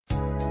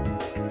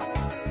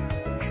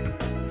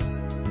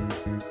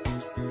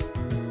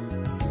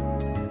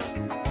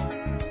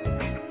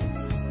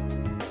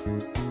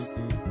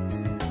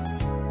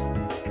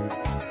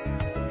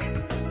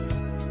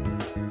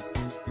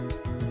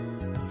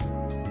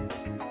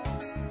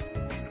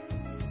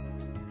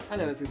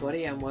Hello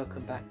everybody and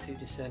welcome back to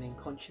Discerning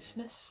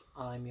Consciousness.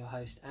 I'm your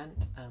host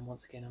Ant, and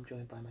once again I'm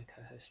joined by my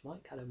co-host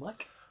Mike. Hello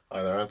Mike.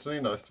 Hi there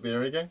Anthony, nice to be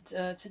here again.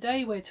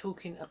 Today we're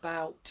talking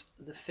about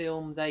the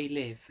film They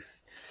Live.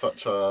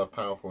 Such a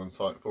powerful,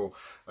 insightful,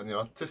 and the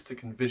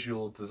artistic and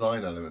visual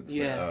design elements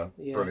in it are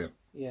brilliant.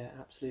 Yeah,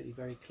 absolutely,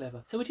 very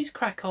clever. So we'll just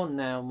crack on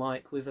now,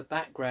 Mike, with a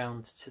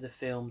background to the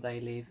film They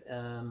Live.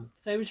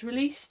 So it was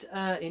released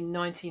in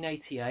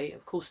 1988,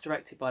 of course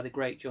directed by the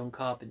great John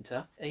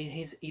Carpenter, in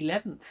his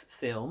 11th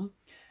film,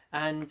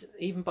 and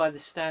even by the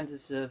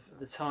standards of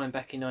the time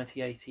back in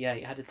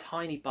 1988, it had a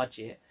tiny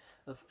budget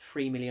of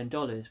 $3 million,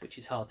 which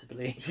is hard to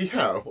believe.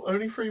 Yeah,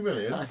 only 3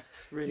 million?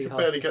 It's really you can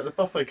hard barely get the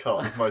buffet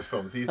cart with most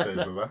films these days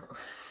with that.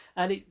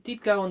 And it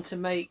did go on to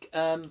make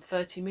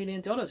 $30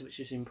 million, which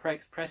is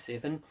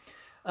impressive. And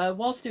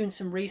whilst doing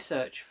some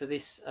research for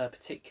this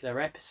particular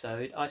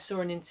episode, I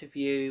saw an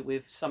interview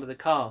with some of the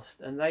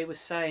cast, and they were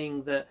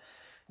saying that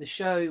the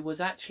show was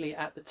actually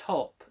at the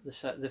top,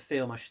 the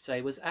film I should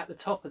say, was at the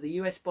top of the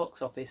US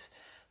box office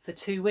for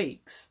 2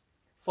 weeks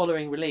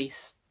following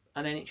release,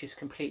 and then it just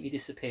completely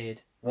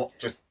disappeared. What,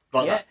 just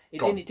like that? It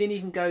didn't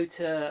even go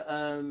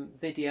to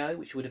video,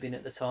 which would have been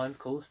at the time, of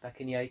course, back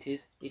in the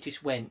 80s. It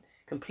just went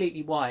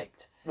completely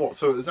wiped. What,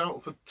 so it was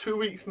out for 2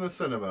 weeks in the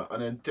cinema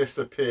and then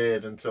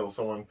disappeared until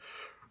someone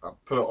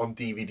put it on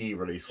DVD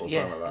release or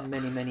something like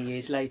that? Many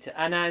years later.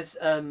 And as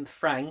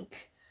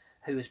Frank,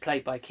 who was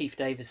played by Keith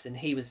Davidson,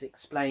 he was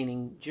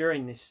explaining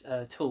during this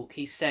talk,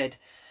 he said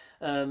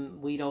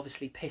we'd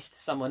obviously pissed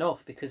someone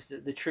off because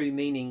the true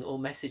meaning or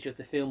message of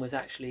the film was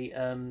actually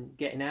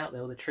getting out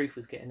there, or the truth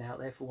was getting out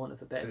there, for want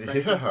of a better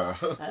phrase. Yeah.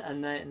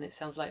 And it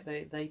sounds like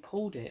they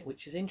pulled it,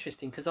 which is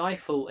interesting, because I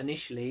thought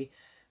initially,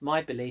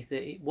 my belief,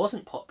 that it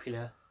wasn't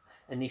popular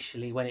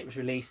initially when it was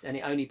released, and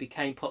it only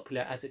became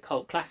popular as a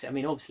cult classic. I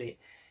mean, obviously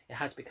it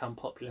has become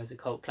popular as a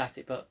cult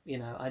classic, but you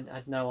know, I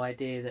had no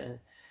idea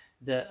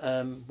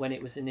that when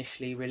it was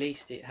initially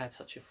released it had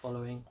such a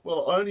following.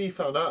 Well, I only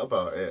found out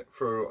about it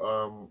through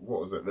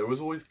what was it? There was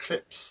always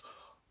clips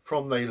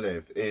from They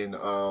Live in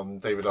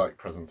David Icke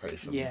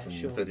presentations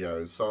and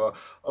videos. So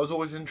I was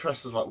always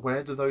interested, like,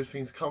 where do those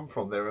things come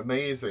from? They're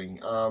amazing.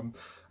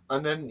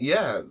 And then,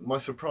 my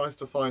surprise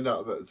to find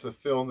out that it's a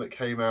film that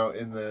came out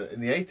in the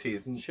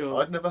 80s, and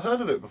I'd never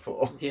heard of it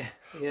before. Yeah.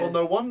 Well,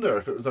 no wonder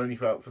if it was only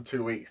out for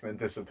 2 weeks and then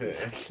disappeared.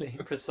 Exactly,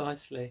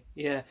 precisely.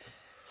 Yeah.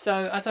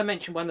 So, as I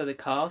mentioned, one of the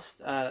cast,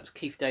 that was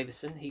Keith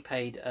Davidson. He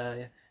played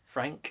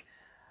Frank.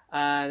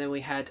 Then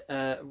we had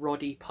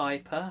Roddy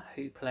Piper,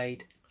 who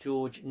played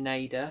George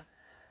Nader,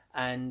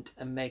 and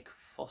Meg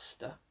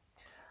Foster.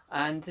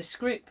 And the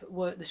script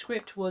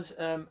was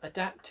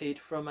adapted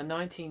from a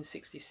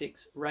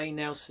 1966 Ray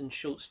Nelson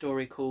short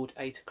story called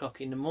 8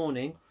 O'Clock in the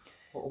Morning.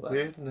 What a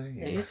weird name.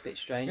 It is a bit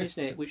strange,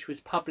 isn't it? Which was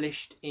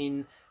published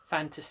in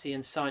Fantasy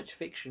and Science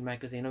Fiction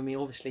magazine. I mean,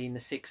 obviously in the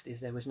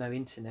 60s there was no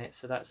internet,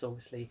 so that's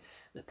obviously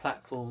the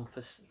platform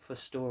for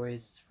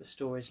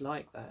stories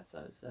like that.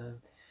 So it's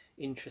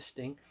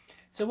interesting.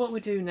 So what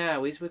we do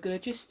now is we're going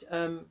to just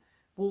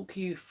walk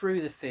you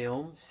through the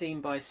film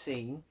scene by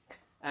scene,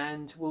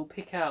 and we'll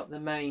pick out the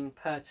main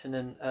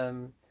pertinent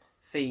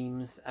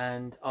themes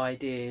and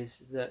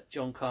ideas that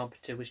John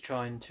Carpenter was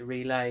trying to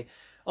relay.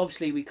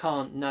 Obviously we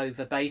can't know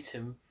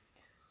verbatim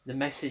the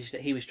message that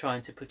he was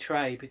trying to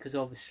portray, because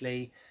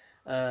obviously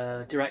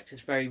directors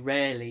very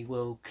rarely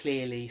will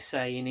clearly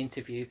say in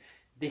interview,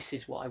 this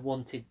is what I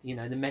wanted, the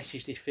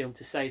message this film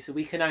to say. So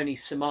we can only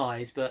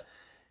surmise, but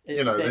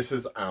this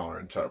is our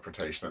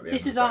interpretation at the end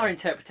of the day. This is our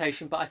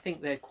interpretation, but I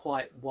think they're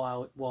quite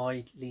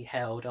widely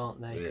held, aren't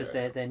they? Because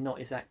they're not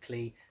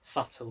exactly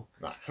subtle,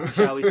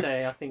 shall we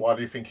say? I think. Why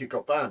do you think it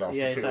got banned after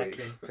 2 weeks?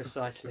 Exactly,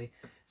 precisely.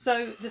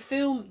 So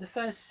the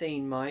first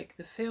scene, Mike,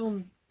 the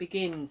film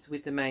begins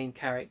with the main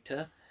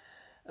character,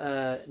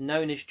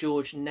 known as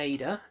George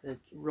Nader, the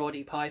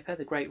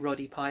great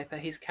Roddy Piper,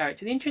 his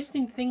character. The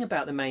interesting thing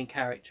about the main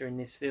character in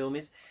this film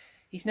is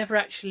he's never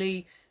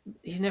actually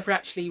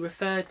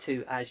referred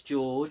to as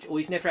George, or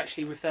he's never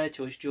actually referred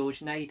to as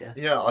George Nader.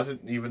 Yeah, I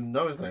didn't even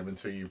know his name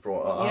until you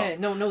brought it up.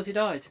 Yeah, nor did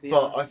I, to be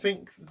honest. But I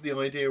think the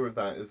idea of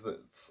that is that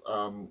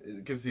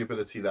it gives the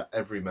ability that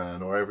every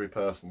man or every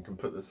person can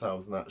put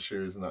themselves in that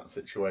shoes, in that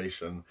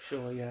situation.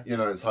 Sure, yeah.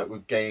 It's like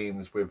with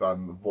games with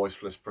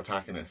voiceless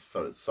protagonists,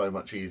 so it's so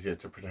much easier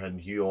to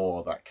pretend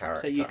you're that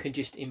character. So you can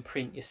just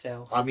imprint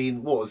yourself. I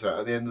mean, what was it?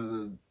 At the end of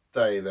the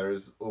day, there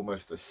is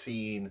almost a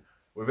scene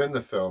within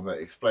the film that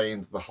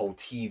explains the whole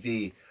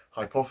TV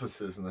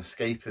hypothesis and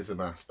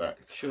escapism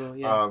aspect. Sure,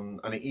 yeah.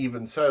 And it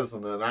even says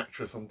on an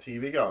actress on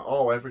TV going,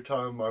 oh, every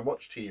time I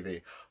watch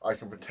TV, I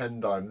can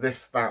pretend I'm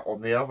this, that,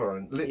 on the other,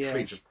 and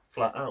literally just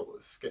flat out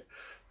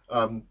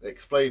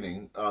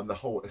explaining the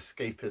whole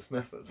escapist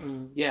method.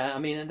 Yeah, I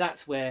mean, and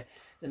that's where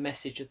the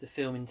message of the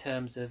film, in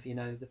terms of,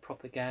 the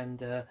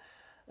propaganda,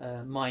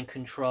 mind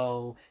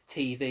control,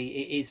 TV,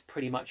 it is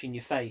pretty much in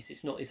your face.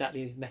 It's not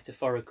exactly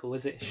metaphorical,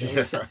 is it?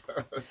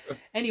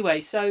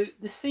 Anyway, so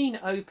the scene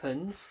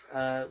opens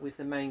with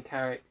the main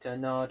character,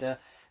 Nader,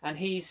 and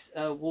he's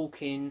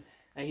walking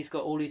and he's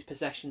got all his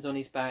possessions on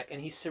his back,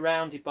 and he's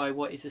surrounded by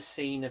what is a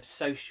scene of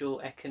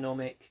social,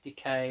 economic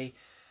decay.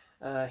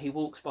 He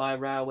walks by a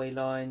railway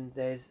line.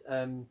 There's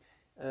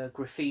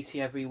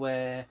graffiti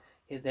everywhere.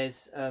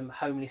 There's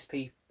homeless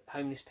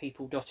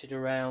people dotted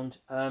around.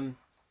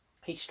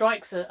 He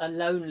strikes a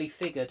lonely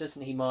figure,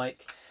 doesn't he,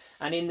 Mike?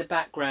 And in the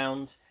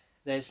background,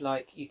 there's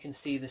like, you can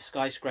see the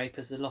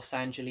skyscrapers, the Los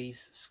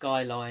Angeles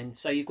skyline.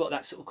 So you've got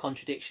that sort of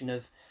contradiction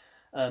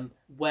of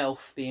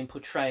wealth being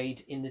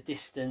portrayed in the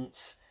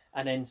distance,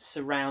 and then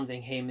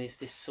surrounding him is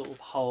this sort of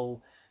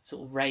whole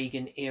sort of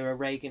Reagan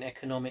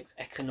economic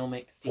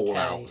decay,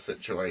 fallout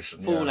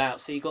situation.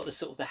 Fallout. So you've got the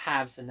sort of the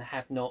haves and the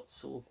have-nots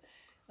sort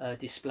of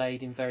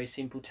displayed in very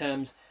simple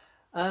terms.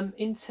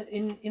 In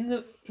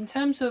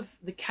terms of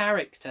the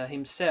character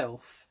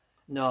himself,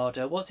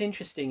 Nada, what's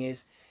interesting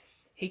is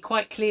he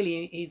quite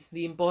clearly is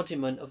the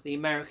embodiment of the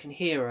American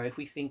hero. If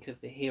we think of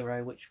the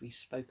hero, which we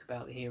spoke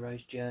about, the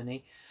hero's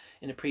journey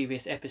in a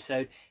previous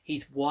episode,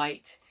 he's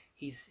white,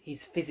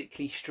 he's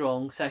physically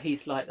strong, so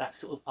he's like that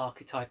sort of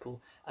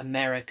archetypal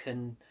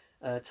American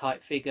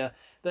type figure.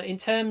 But in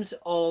terms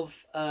of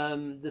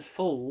the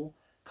Fool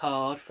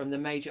card from the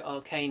major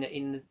arcana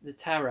in the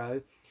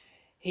tarot,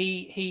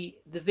 the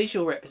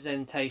visual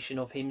representation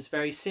of him is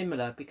very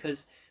similar,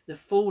 because the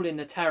Fool in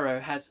the tarot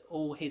has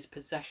all his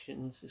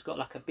possessions. It's got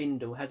like a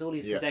bindle, has all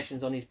his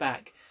possessions on his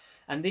back,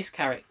 and this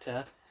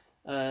character,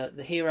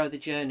 the hero of the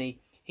journey,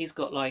 he's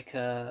got like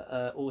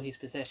all his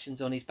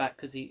possessions on his back,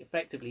 because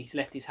he's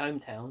left his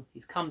hometown.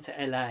 He's come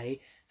to LA,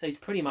 so he's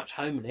pretty much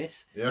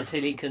homeless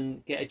until he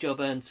can get a job,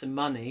 earn some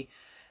money,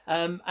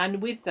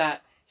 and with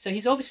that. So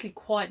he's obviously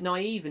quite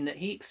naive in that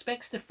he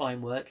expects to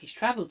find work. He's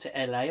travelled to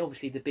LA,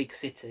 obviously the big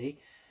city,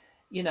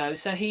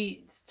 so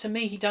to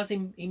me, he does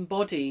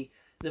embody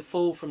the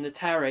Fool from the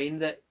tarot, in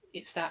that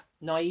it's that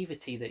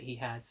naivety that he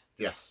has.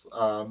 Yes,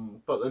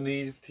 but the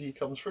naivety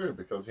comes through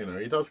because,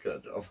 he does get a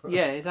job.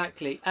 Yeah,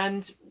 exactly.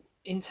 And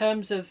in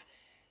terms of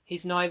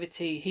his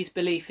naivety, his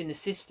belief in the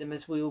system,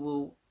 as we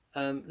will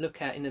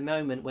look at in a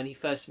moment when he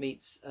first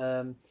meets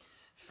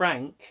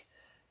Frank,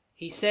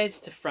 he says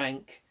to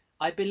Frank,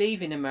 "I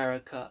believe in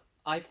America.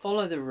 I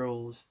follow the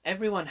rules.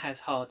 Everyone has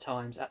hard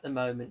times at the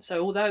moment."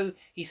 So although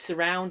he's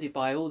surrounded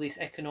by all this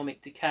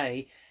economic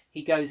decay,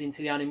 he goes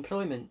into the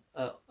unemployment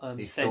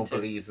he centre. Still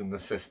believes in the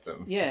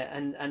system. Yeah,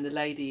 and the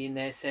lady in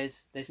there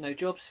says there's no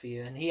jobs for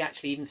you, and he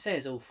actually even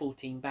says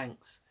 14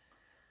 banks,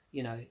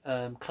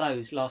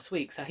 closed last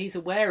week. So he's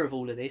aware of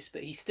all of this,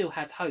 but he still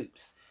has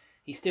hopes.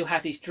 He still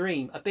has his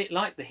dream, a bit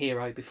like the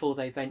hero before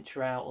they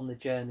venture out on the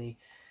journey.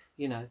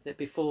 That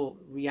before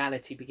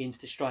reality begins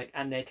to strike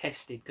and they're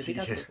tested, because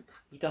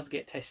he does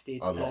get tested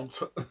a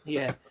lot.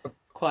 Yeah,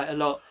 quite a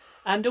lot.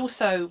 And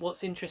also,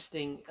 what's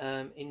interesting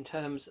in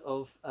terms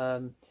of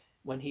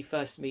when he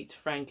first meets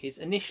Frank is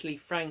initially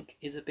Frank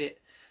is a bit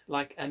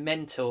like a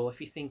mentor.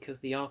 If you think of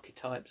the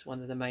archetypes,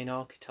 one of the main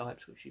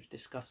archetypes which you've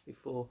discussed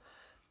before,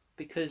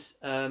 because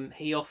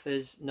he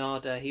offers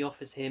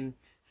him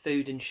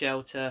food and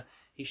shelter.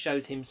 He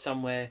shows him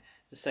somewhere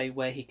to say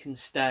where he can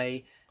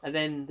stay. And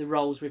then the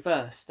roles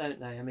reverse, don't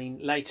they? I mean,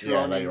 later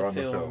on in the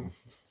film,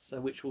 so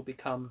which will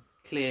become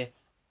clear.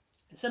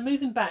 So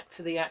moving back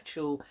to the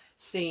actual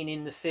scene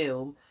in the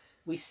film,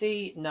 we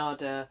see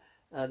Nada,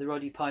 the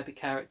Roddy Piper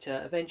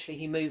character. Eventually,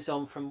 he moves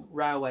on from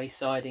railway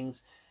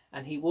sidings,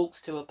 and he walks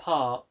to a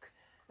park,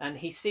 and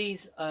he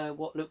sees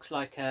what looks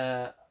like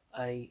a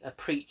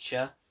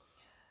preacher,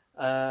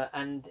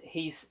 and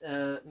he's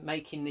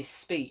making this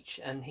speech,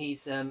 and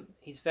he's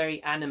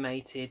very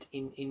animated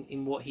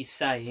in what he's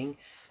saying.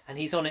 And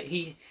he's on it.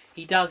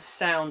 He does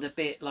sound a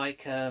bit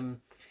like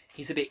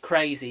he's a bit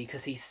crazy,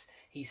 because he's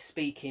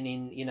speaking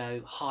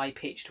in high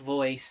pitched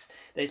voice.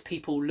 There's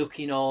people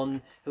looking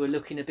on who are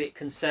looking a bit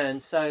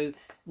concerned. So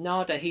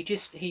Nada, he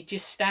just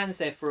stands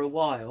there for a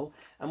while.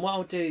 And what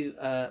I'll do,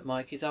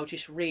 Mike, is I'll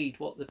just read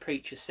what the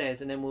preacher says,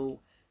 and then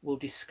we'll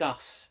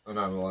discuss and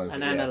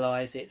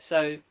analyze it.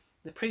 So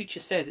the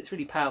preacher says, it's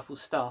really powerful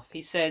stuff.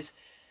 He says,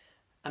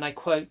 and I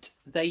quote,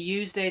 "They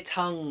use their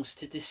tongues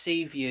to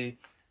deceive you.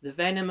 The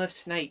venom of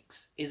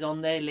snakes is on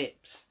their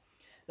lips.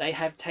 They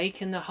have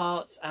taken the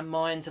hearts and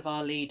minds of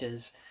our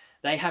leaders.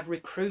 They have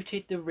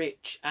recruited the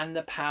rich and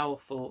the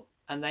powerful,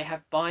 and they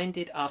have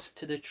blinded us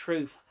to the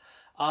truth.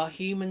 Our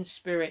human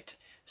spirit,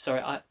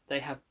 they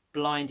have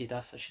blinded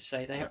us, I should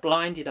say. They have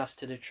blinded us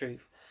to the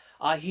truth.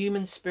 Our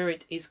human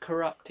spirit is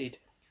corrupted.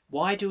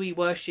 Why do we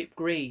worship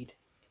greed?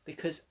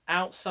 Because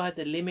outside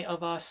the limit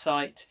of our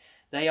sight,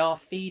 they are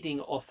feeding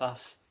off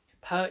us,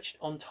 perched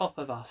on top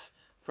of us,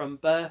 from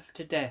birth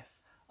to death.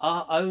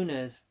 Our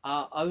owners,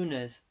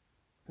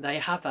 they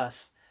have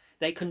us,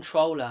 they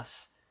control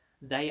us,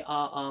 they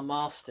are our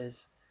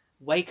masters.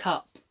 Wake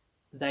up,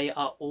 they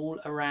are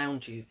all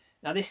around you."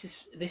 Now this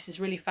is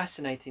really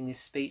fascinating, this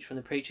speech from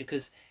the preacher,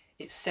 because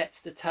it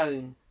sets the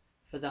tone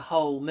for the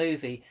whole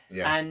movie.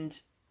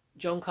 And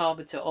John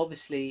Carpenter,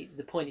 obviously,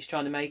 the point he's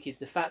trying to make is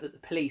the fact that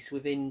the police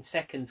within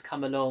seconds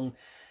come along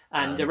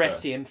and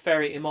arrest him,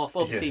 ferret him off,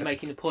 obviously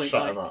making the point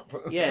shut him up.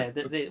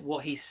 that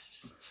what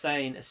he's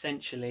saying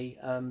essentially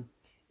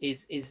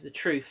is the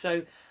truth.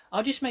 So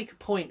I'll just make a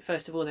point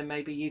first of all, then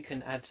maybe you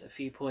can add a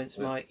few points,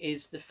 Mike.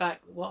 Is the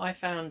fact what I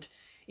found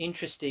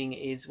interesting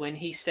is when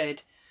he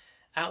said,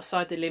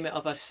 outside the limit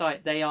of our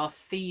sight, they are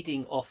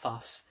feeding off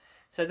us.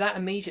 So that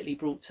immediately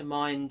brought to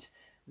mind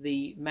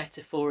the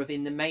metaphor of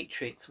in the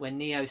Matrix, when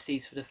Neo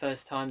sees for the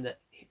first time that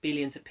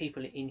billions of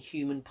people in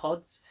human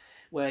pods,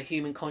 where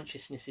human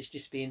consciousness is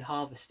just being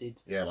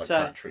harvested. Yeah, like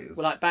batteries.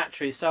 Well, like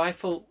batteries. So I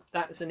thought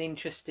that's an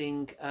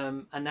interesting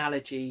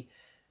analogy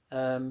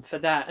for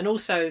that. And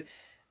also,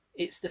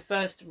 it's the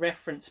first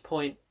reference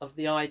point of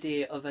the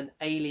idea of an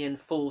alien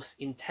force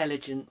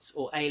intelligence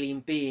or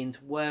alien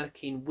beings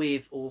working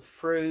with or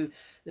through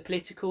the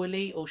political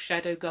elite or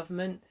shadow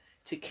government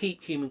to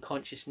keep human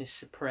consciousness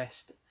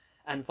suppressed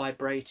and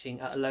vibrating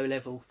at a low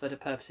level for the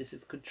purposes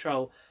of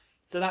control.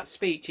 So that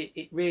speech,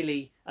 it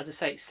really, as I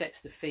say, it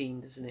sets the theme,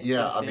 doesn't it?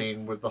 Yeah, I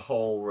mean, with the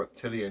whole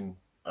reptilian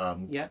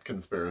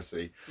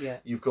conspiracy,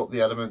 you've got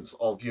the elements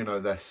of, you know,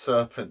 their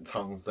serpent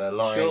tongues, they're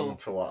lying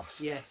to us.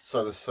 Yes.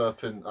 So the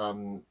serpent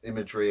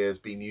imagery has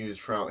been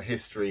used throughout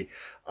history,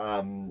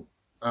 and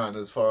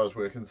as far as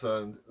we're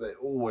concerned, it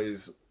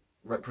always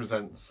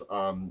represents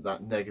that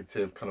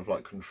negative kind of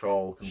like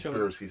control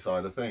conspiracy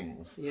side of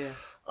things. Yeah.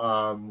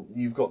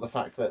 You've got the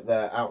fact that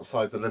they're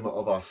outside the limit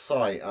of our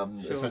sight,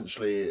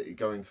 essentially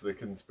going to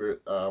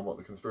the what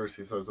the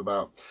conspiracy says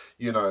about,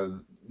 you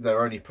know,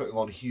 they're only putting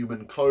on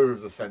human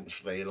clothes,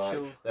 essentially, like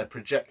they're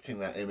projecting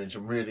that image,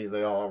 and really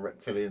they are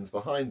reptilians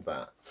behind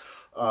that.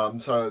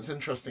 So it's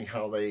interesting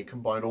how they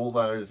combine all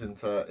those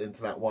into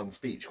that one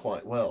speech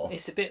quite well.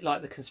 It's a bit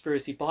like the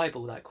conspiracy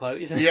Bible, that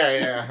quote, isn't it?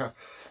 Yeah.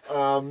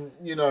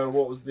 You know,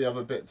 what was the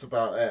other bits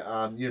about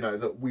it? You know,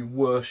 that we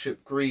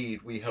worship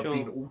greed. We have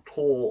been all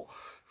taught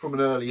from an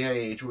early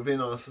age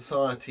within our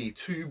society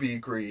to be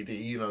greedy.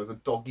 You know, the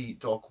dog eat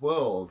dog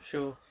world.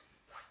 Sure.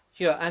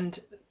 And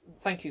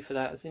thank you for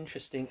that. It's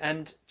interesting.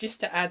 And just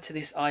to add to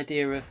this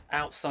idea of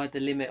outside the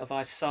limit of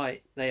our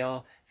sight, they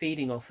are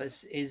feeding off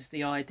us, is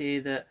the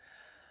idea that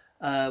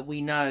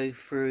we know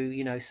through,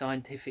 you know,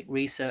 scientific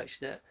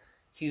research that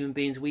human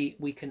beings,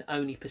 we can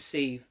only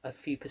perceive a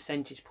few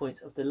percentage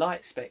points of the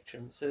light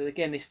spectrum. So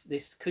again,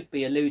 this could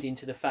be alluding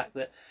to the fact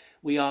that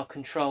we are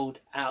controlled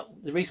out.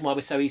 The reason why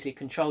we're so easily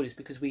controlled is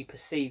because we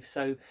perceive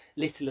so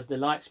little of the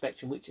light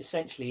spectrum, which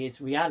essentially is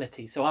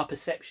reality. So our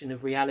perception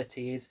of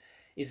reality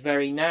is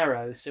very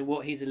narrow. So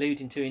what he's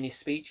alluding to in his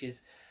speech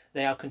is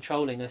they are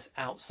controlling us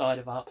outside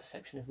of our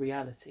perception of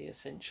reality,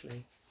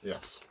 essentially.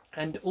 Yes.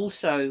 And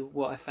also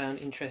what I found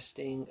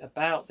interesting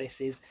about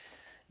this is,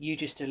 you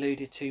just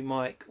alluded to,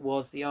 Mike,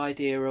 was the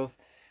idea of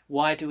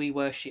why do we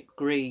worship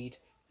greed?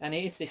 And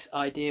it is this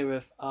idea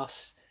of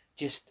us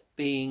just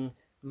being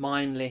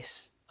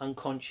mindless,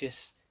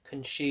 unconscious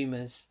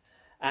consumers.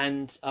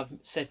 And I've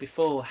said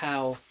before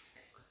how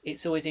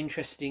it's always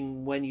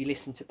interesting when you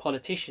listen to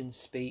politicians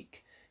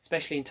speak,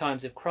 especially in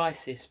times of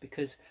crisis,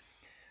 because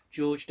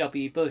George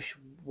W. Bush,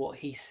 what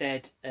he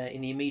said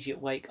in the immediate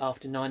wake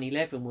after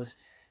 9/11 was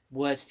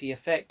words to the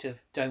effect of,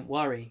 don't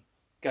worry,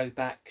 go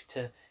back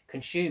to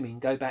consuming,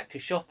 go back to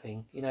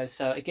shopping, you know.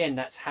 So again,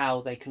 that's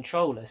how they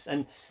control us,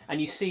 and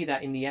you see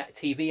that in the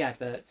TV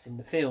adverts in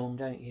the film,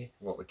 don't you?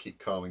 What, they keep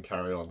calm and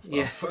carry on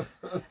stuff.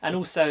 Yeah. And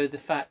also the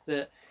fact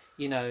that,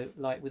 you know,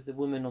 like with the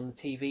woman on the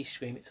TV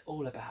screen, it's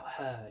all about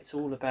her, it's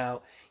all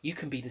about, you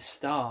can be the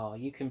star,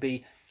 you can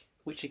be,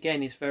 which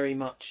again is very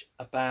much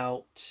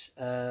about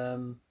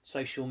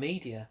social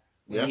media.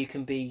 You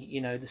can be,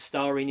 you know, the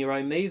star in your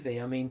own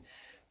movie. I mean,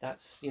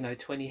 that's, you know,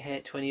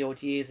 20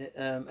 odd years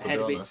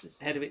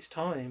ahead of its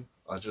time.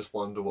 I just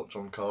wonder what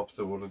John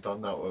Carpenter would have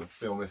done that with a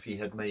film if he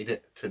had made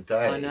it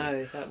today. I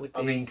know, that would be...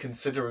 I mean,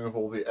 considering of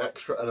all the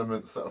extra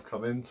elements that have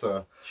come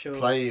into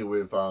play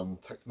with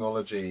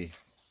technology.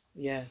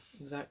 Yeah,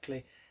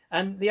 exactly.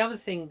 And the other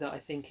thing that I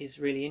think is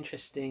really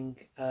interesting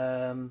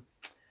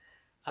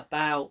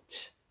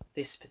about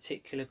this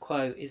particular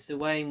quote is the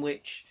way in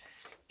which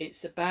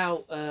it's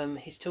about,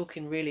 he's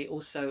talking really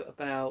also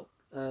about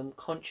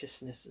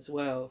consciousness as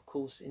well, of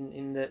course,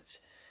 in that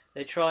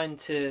they're trying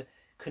to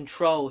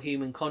control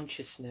human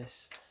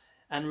consciousness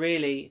and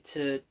really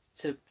to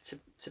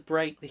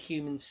break the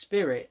human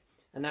spirit.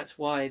 And that's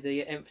why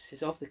the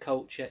emphasis of the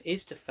culture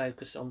is to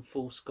focus on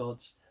false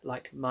gods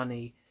like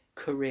money,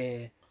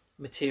 career,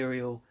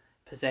 material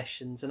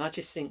possessions. And I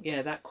just think,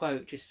 that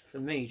quote just, for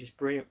me, just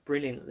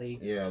brilliantly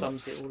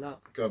sums it all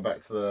up. Going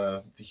back to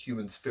the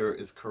human spirit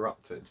is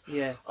corrupted.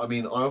 Yeah. I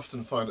mean, I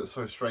often find it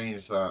so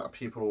strange that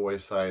people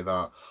always say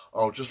that,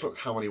 oh, just look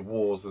how many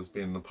wars there's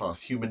been in the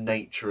past. Human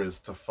nature is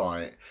to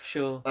fight.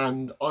 Sure.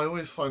 And I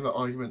always find that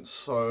argument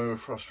so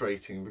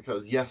frustrating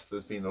because, yes,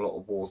 there's been a lot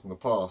of wars in the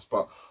past,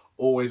 but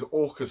always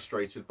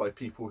orchestrated by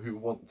people who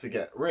want to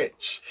get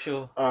rich.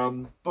 Sure.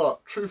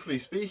 But truthfully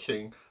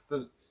speaking,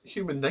 the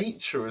human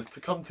nature is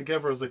to come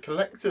together as a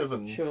collective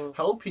and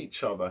help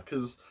each other,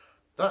 because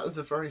that is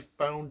the very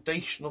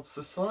foundation of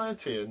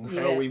society and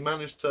how we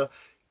managed to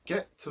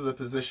get to the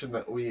position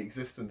that we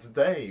exist in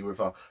today with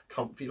our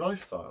comfy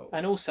lifestyles.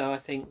 And also I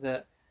think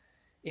that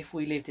if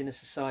we lived in a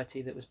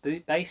society that was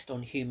based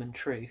on human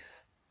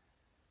truth,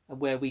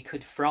 where we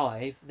could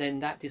thrive, then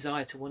that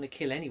desire to want to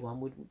kill anyone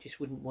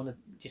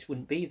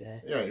wouldn't be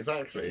there. Yeah,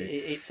 exactly.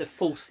 It's a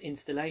false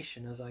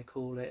installation, as I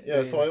call it. Yeah,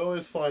 really. So I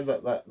always find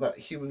that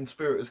human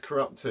spirit is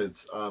corrupted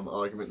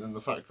argument, and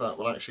the fact that,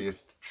 well, actually,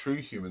 if true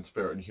human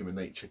spirit and human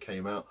nature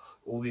came out,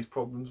 all these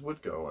problems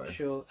would go away.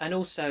 Sure. And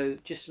also,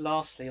 just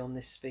lastly on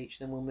this speech,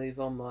 then we'll move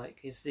on,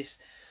 Mike, is this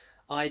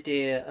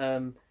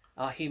idea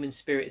our human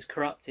spirit is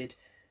corrupted,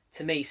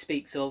 to me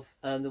speaks of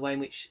the way in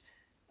which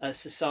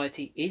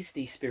society is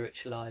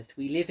despiritualized.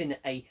 We live in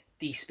a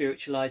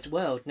despiritualized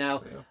world.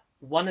 Now,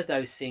 one of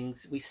those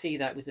things, we see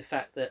that with the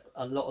fact that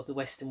a lot of the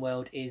Western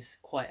world is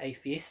quite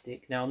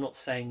atheistic. Now, I'm not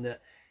saying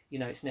that,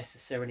 it's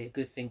necessarily a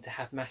good thing to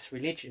have mass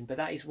religion, but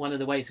that is one of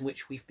the ways in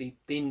which we've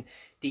been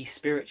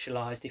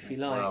despiritualized, if you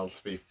like. Well,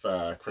 to be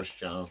fair,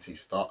 Christianity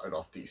started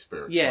off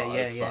despiritualized.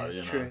 Yeah,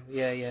 so, true.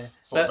 Yeah.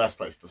 It's not the best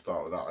place to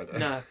start with that, I don't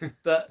know. No,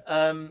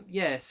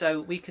 but,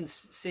 so we can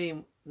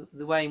see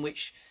the way in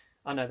which,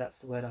 I know that's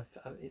the word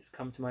it's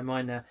come to my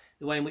mind now,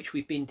 the way in which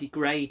we've been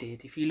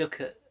degraded. If you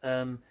look at,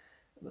 a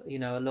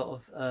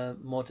lot of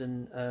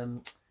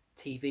modern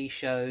TV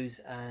shows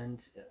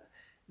and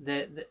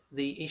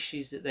the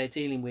issues that they're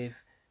dealing with,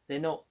 they're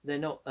not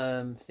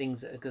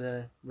things that are going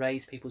to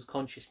raise people's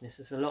consciousness.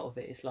 There's a lot of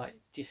it is like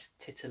just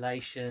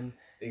titillation.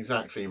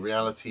 Exactly,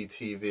 reality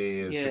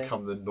TV has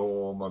become the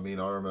norm. I mean,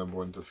 I remember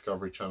when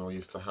Discovery Channel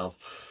used to have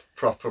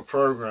proper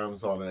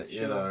programs on it.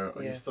 Sure,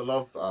 I used to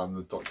love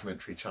the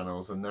documentary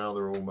channels, and now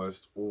they're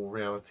almost all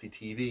reality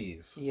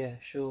TVs. Yeah,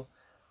 sure.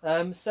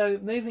 So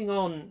moving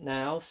on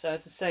now. So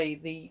as I say,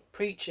 the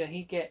preacher,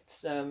 he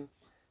gets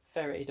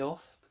ferreted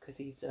off because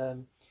he's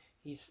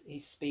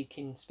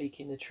speaking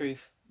the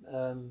truth,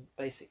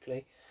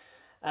 basically.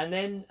 And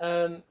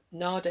then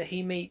Nada,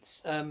 he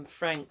meets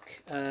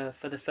Frank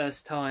for the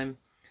first time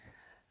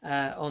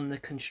on the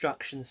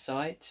construction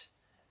site,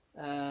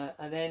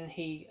 and then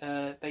he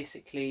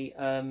basically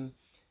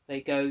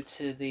they go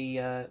to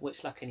the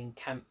what's like an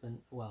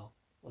encampment, or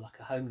like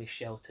a homeless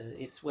shelter.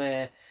 It's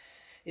where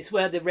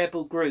the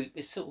rebel group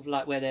is sort of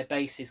like where their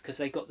base is, because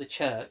they got the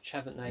church,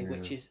 haven't they,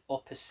 which is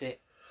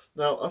opposite.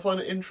 Now, I find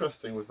it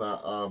interesting with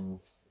that,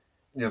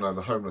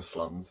 the homeless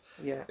slums,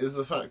 is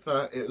the fact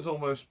that it was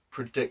almost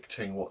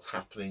predicting what's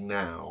happening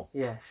now.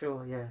 Yeah,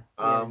 sure,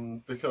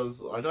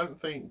 because I don't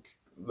think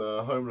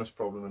the homeless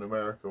problem in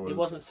America was... It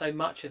wasn't so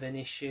much of an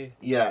issue.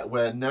 Yeah,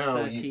 where now...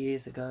 30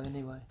 years ago,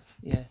 anyway.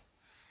 Yeah.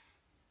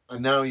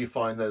 And now you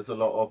find there's a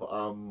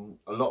lot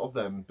of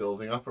them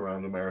building up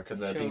around America,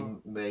 and they're being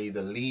made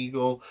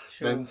illegal.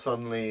 Sure. Then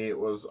suddenly it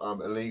was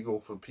illegal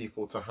for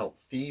people to help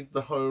feed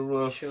the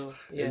homeless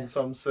in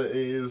some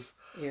cities.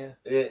 Yeah,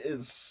 it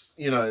is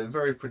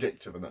very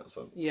predictive in that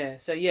sense. Yeah,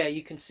 so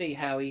you can see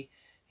how it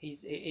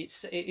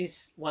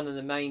is one of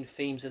the main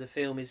themes of the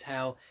film, is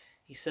how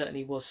he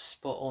certainly was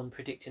spot on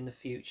predicting the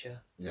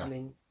future. Yeah. I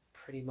mean,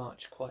 pretty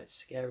much quite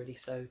scarily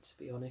so, to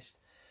be honest.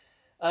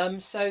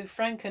 So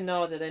Frank and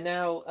Nada, they're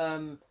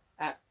now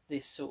at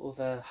this sort of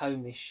a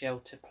homeless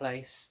shelter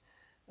place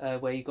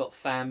where you've got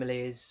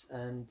families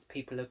and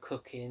people are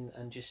cooking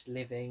and just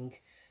living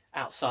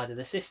outside of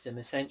the system,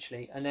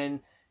 essentially. And then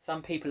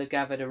some people are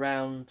gathered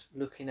around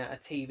looking at a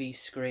TV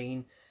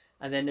screen,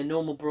 and then the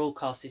normal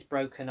broadcast is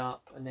broken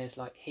up and there's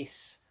like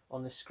hiss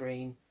on the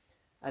screen,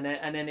 and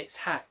then it's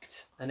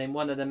hacked, and then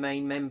one of the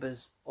main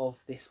members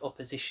of this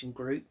opposition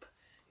group,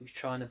 who's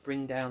trying to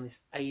bring down this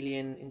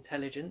alien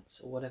intelligence,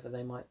 or whatever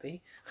they might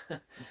be,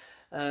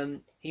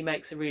 he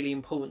makes a really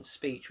important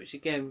speech, which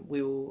again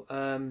we'll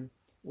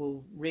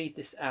read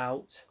this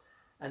out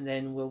and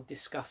then we'll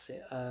discuss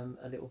it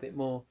a little bit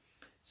more.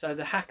 So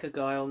the hacker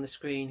guy on the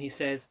screen, he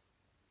says,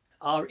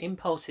 "Our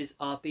impulses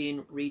are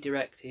being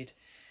redirected.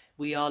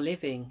 We are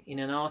living in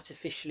an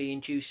artificially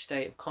induced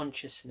state of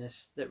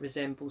consciousness that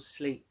resembles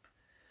sleep.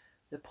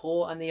 The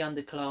poor and the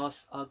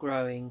underclass are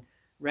growing.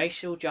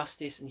 Racial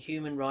justice and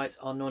human rights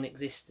are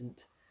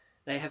non-existent.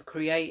 They have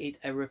created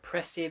a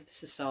repressive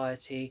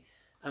society,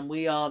 and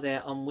we are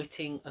their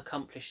unwitting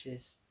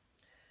accomplices.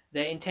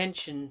 Their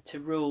intention to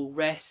rule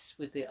rests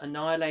with the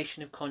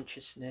annihilation of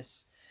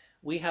consciousness.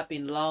 We have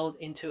been lulled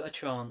into a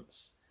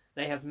trance.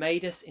 They have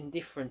made us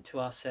indifferent to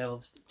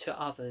ourselves, to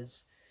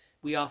others.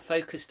 We are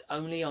focused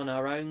only on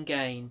our own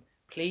gain.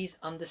 Please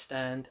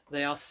understand,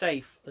 they are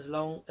safe as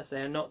long as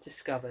they are not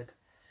discovered.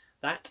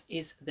 That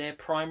is their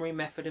primary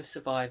method of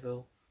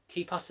survival.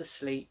 Keep us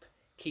asleep,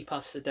 keep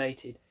us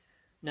sedated."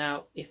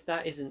 Now, if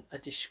that isn't a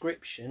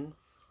description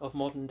of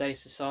modern day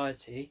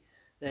society,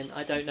 then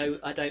I don't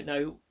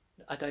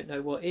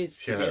know what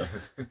is. Yeah.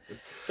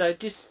 So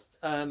just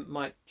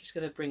Mike, just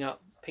going to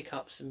pick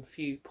up some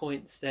few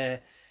points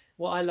there.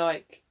 What I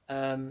like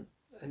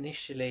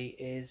initially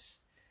is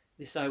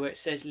this where it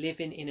says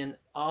living in an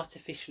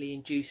artificially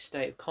induced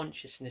state of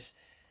consciousness.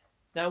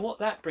 Now, what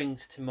that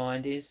brings to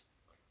mind is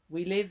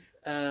we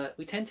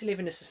tend to live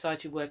in a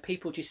society where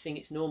people just think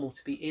it's normal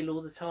to be ill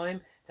all the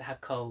time, to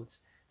have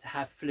colds, to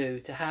have flu,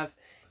 to have,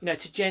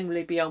 to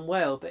generally be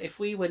unwell. But if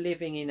we were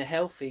living in a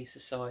healthy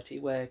society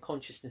where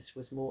consciousness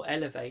was more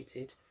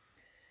elevated,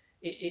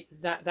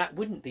 that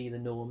wouldn't be the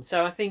norm.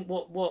 So I think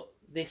what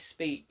this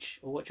speech,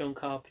 or what John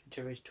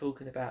Carpenter is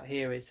talking about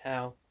here, is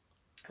how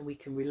we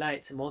can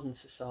relate to modern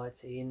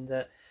society in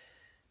that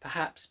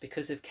perhaps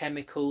because of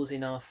chemicals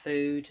in our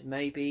food,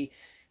 maybe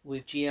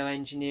with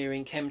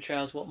geoengineering,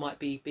 chemtrails, what might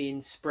be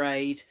being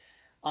sprayed,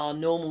 our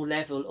normal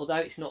level, although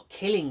it's not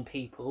killing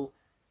people,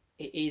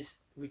 it is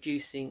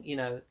reducing,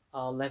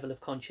 our level of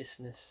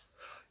consciousness.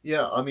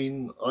 Yeah, I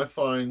mean, I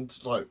find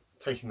like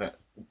taking that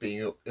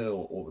being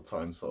ill all the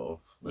time sort of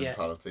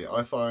mentality.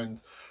 I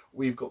find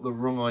we've got the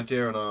wrong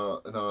idea in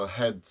our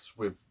heads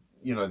with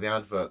the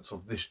adverts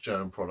of this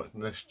germ product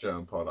and this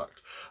germ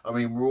product. I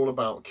mean, we're all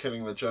about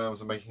killing the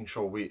germs and making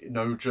sure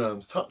no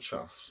germs touch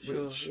us,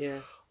 which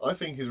I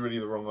think is really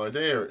the wrong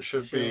idea. It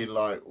should be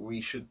like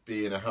we should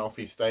be in a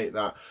healthy state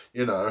that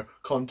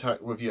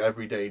contact with your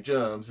everyday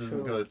germs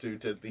isn't going to do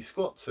diddly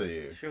squat to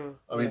you.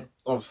 I mean,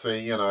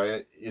 obviously,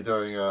 you're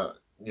doing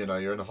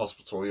you're in a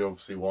hospital, you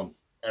obviously want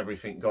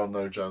everything gone,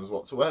 no germs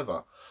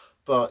whatsoever.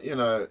 But,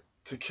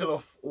 to kill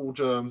off all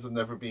germs and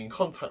never be in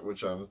contact with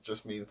germs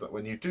just means that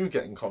when you do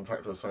get in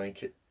contact with something,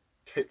 it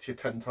hits you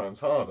 10 times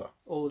harder.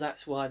 Oh,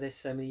 that's why there's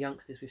so many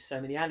youngsters with so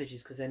many allergies,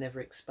 because they're never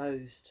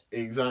exposed.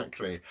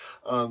 Exactly.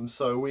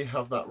 So we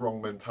have that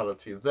wrong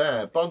mentality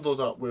there, bundled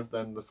up with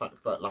then the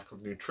fact that lack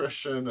of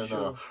nutrition and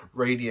our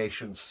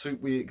radiation soup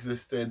we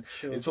exist in.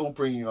 It's all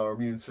bringing our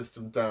immune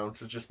system down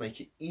to just make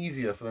it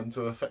easier for them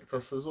to affect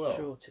us as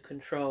well. To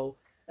control.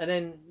 And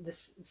then the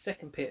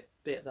second bit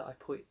that I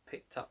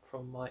picked up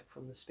from Mike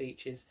from the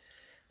speech is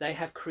they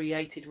have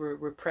created a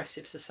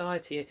repressive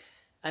society.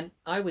 And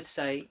I would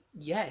say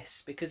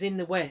yes, because in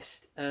the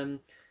West,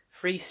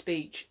 free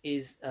speech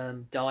is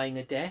dying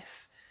a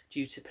death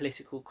due to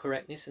political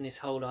correctness and this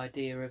whole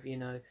idea of,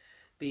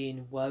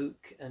 being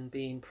woke and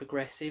being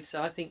progressive.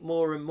 So I think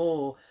more and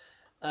more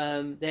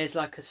there's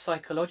like a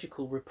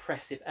psychological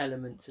repressive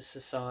element to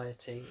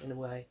society in a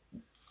way.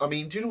 I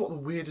mean, do you know what the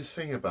weirdest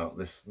thing about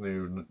this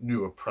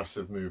new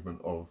oppressive movement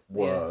of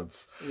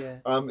words?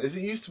 Is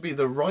it used to be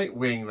the right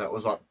wing that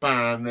was like,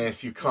 ban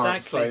this, you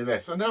can't say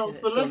this, and now it's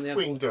the left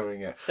wing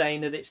doing it,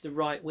 saying that it's the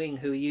right wing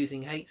who are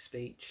using hate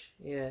speech.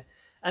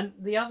 And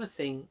the other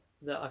thing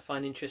that I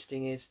find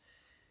interesting is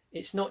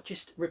it's not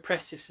just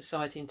repressive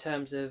society in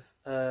terms of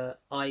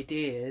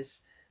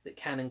ideas that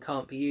can and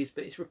can't be used,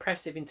 but it's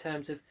repressive in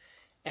terms of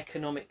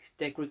economic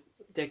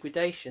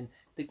degradation,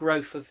 the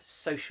growth of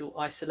social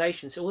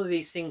isolation. So all of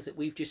these things that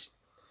we've just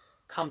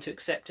come to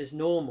accept as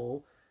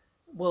normal,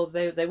 well,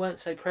 they weren't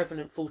so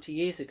prevalent 40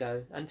 years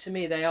ago. And to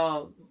me, they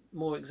are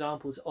more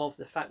examples of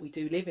the fact we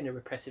do live in a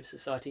repressive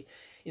society.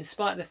 In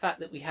spite of the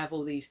fact that we have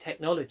all these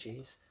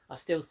technologies, I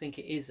still think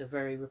it is a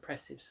very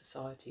repressive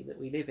society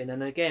that we live in.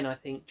 And again, I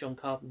think John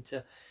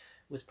Carpenter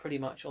was pretty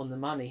much on the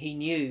money. He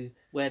knew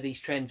where these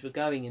trends were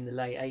going in the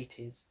late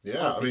 80s.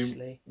 Yeah,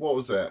 obviously. I mean, what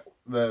was it?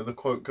 The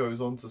quote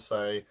goes on to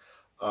say,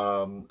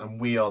 and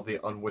we are the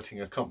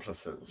unwitting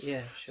accomplices.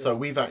 Yeah, sure. So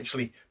we've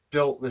actually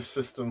built this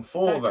system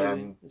for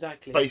them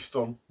based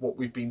on what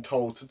we've been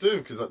told to do,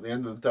 because at the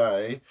end of the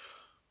day,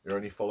 you're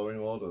only following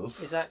orders.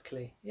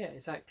 Exactly. Yeah,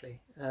 exactly.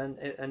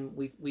 And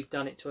we've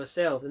done it to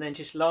ourselves. And then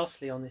just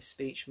lastly on this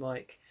speech,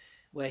 Mike,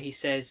 where he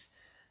says,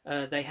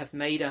 they have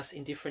made us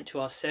indifferent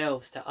to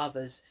ourselves, to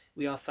others.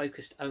 We are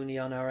focused only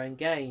on our own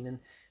gain. And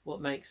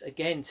what makes,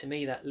 again, to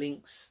me, that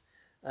links,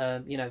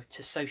 to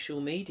social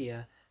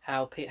media.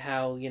 How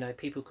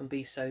people can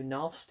be so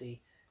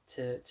nasty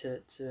to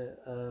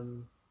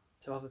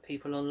other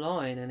people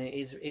online, and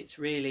it's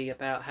really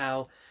about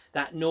how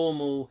that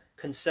normal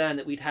concern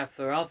that we'd have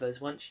for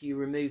others, once you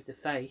remove the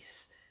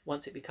face,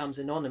 once it becomes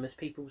anonymous,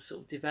 people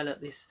sort of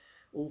develop this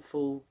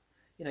awful,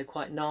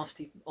 quite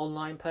nasty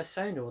online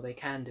persona, or they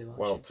can do.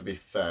 Well, to be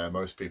fair,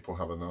 most people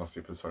have a nasty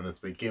persona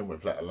to begin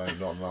with, let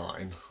alone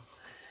online.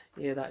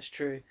 Yeah, that's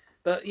true.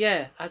 But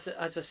yeah, as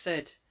I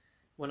said,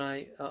 when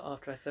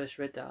after I first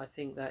read that, I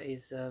think that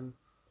is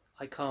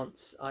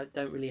I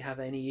don't really have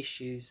any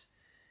issues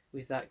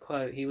with that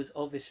quote. He was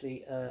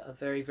obviously a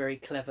very, very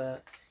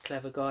clever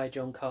guy,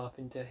 John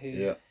Carpenter,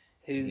 who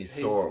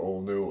saw it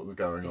all, knew what was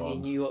going on. He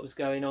knew what was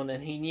going on,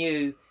 and he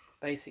knew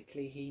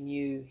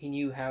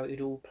how it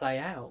would all play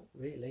out,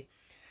 really.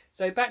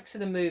 So back to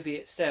the movie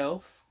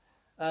itself.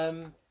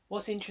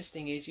 What's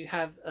interesting is you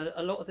have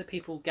a lot of the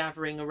people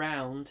gathering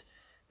around.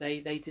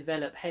 They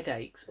develop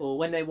headaches, or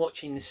when they're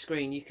watching the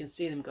screen, you can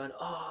see them going,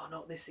 "Oh,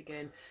 not this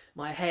again,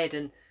 my head."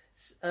 And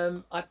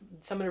some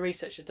of the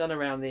research I've done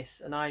around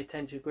this, and I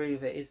tend to agree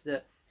with it, is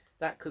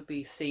that could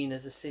be seen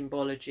as a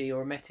symbology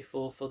or a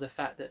metaphor for the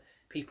fact that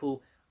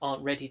people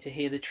aren't ready to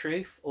hear the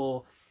truth,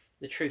 or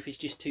the truth is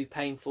just too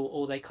painful,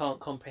 or they can't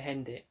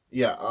comprehend it.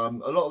 Yeah,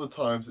 a lot of the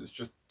times it's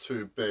just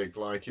too big.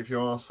 Like if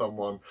you ask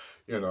someone,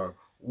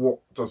 what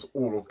does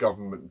all of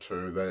government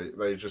do?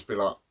 They just be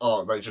like,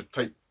 oh, they just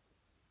take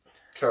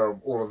care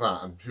of all of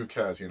that, and who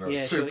cares,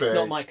 it's too big. It's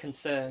not my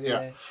concern.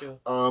 Yeah, sure.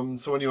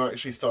 So when you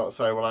actually start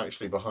saying, well,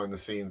 actually behind the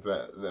scenes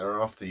they're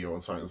after you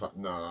or something, it's like,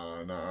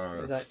 no.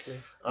 Exactly.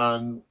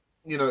 And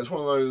it's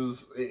one of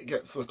those, it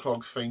gets the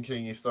clogs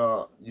thinking. You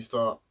start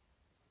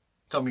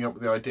coming up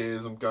with the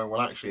ideas and going,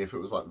 well, actually, if it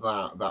was like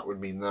that, that would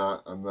mean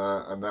that and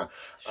that and that.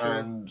 Sure.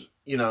 And,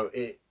 you know,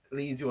 it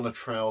leads you on a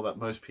trail that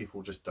most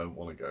people just don't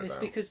want to go down. It's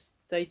because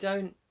they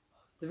don't...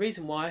 The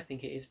reason why I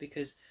think it is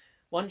because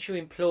once you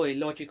employ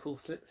logical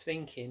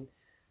thinking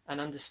and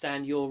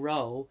understand your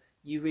role,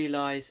 you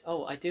realise,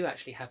 oh, I do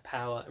actually have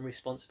power and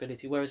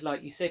responsibility. Whereas,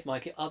 like you said,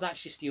 Mike, oh,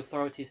 that's just the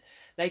authorities.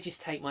 They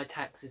just take my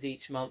taxes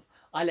each month.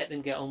 I let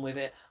them get on with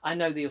it. I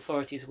know the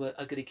authorities are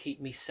going to keep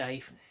me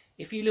safe.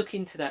 If you look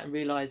into that and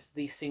realise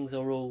these things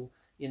are all,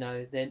 you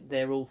know,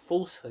 they're all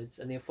falsehoods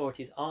and the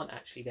authorities aren't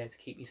actually there to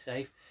keep you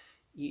safe,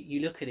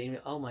 you look at it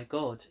and oh my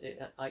God,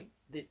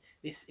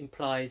 this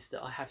implies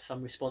that I have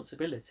some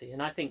responsibility.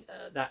 And I think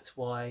that's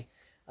why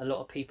a lot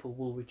of people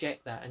will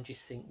reject that and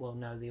just think, well,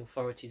 no, the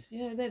authorities,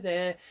 yeah, they're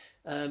there.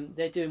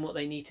 They're doing what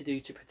they need to do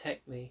to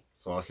protect me.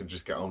 So I can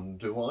just get on and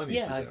do what I need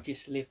to do. Yeah, I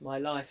just live my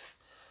life.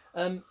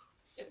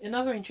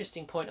 Another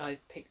interesting point I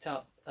picked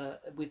up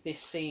with this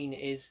scene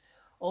is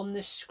on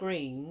the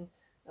screen,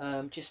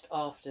 just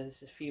after,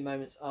 this is a few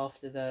moments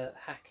after the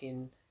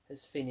hacking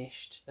has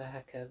finished, the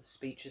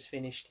speech has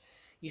finished,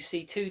 you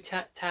see two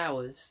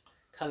towers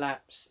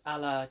collapse a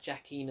la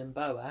Jachin and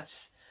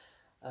Boaz.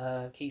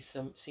 Key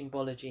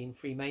symbology in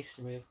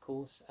Freemasonry, of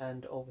course,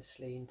 and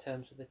obviously in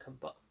terms of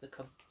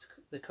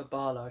the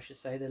Kabbalah, I should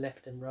say, the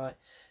left and right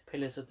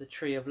pillars of the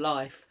Tree of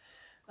Life.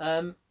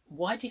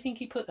 Why do you think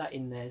he put that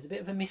in there? It's a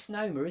bit of a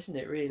misnomer, isn't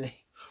it, really?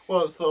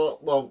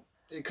 Well,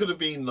 it could have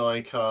been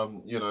like,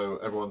 you know,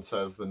 everyone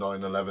says the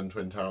 9/11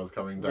 Twin Towers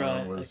coming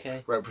down was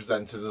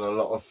represented in a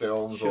lot of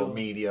films or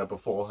media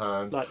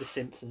beforehand. Like The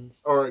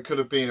Simpsons. Or it could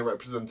have been a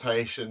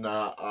representation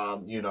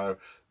that, you know,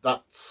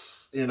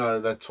 that's, you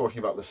know, they're talking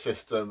about the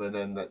system and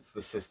then that's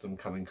the system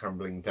coming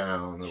crumbling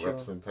down, a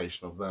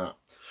representation of that.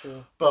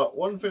 Sure. But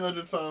one thing I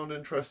did found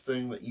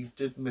interesting that you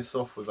did miss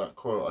off with that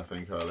quote, I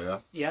think,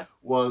 earlier,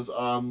 was,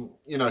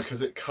 you know,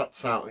 because it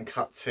cuts out and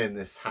cuts in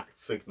this hacked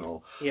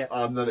signal,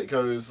 that it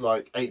goes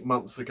like 8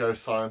 months ago,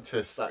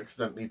 scientists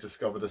accidentally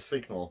discovered a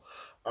signal,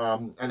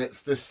 and it's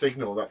this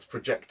signal that's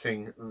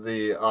projecting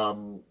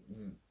the,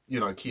 you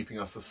know, keeping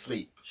us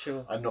asleep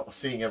and not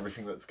seeing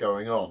everything that's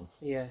going on.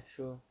 Yeah,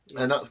 sure.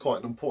 Yeah. And that's quite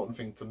an important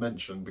thing to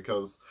mention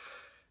because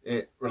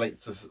it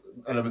relates to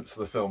elements of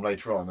the film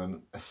later on,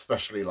 and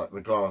especially like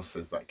the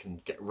glasses that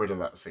can get rid of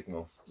that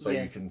signal so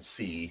you can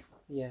see.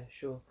 Yeah,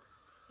 sure.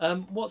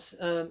 What's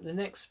the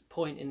next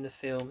point in the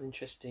film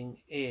interesting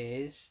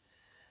is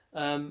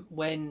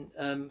when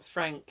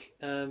Frank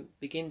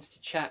begins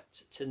to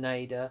chat to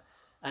Nader,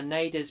 and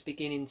Nader's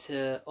beginning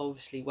to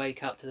obviously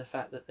wake up to the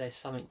fact that there's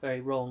something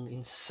very wrong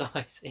in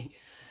society.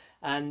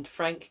 And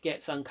Frank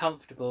gets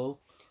uncomfortable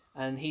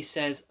and he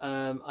says,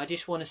 I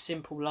just want a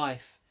simple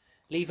life.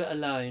 Leave it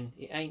alone.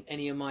 It ain't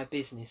any of my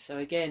business. So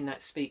again,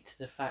 that speaks to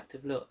the fact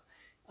of, look,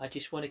 I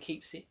just want to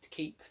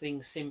keep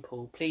things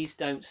simple. Please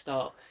don't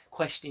start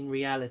questioning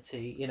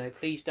reality. You know,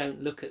 please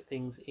don't look at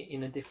things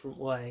in a different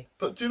way.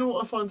 But do you know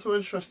what I find so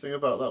interesting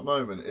about that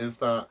moment is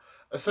that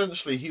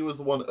essentially he was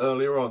the one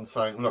earlier on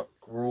saying, look,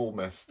 we're all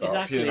messed up.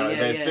 Exactly, you know,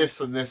 there's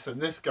this and this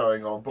and this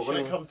going on. But when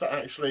it comes to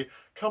actually,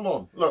 come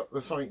on, look,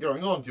 there's something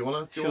going on. Do you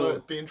want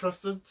to be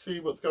interested? See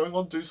what's going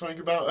on? Do something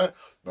about it?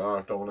 No,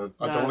 I don't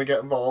want to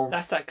get involved.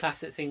 That's that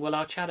classic thing. Well,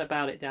 I'll chat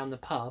about it down the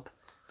pub,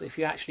 but if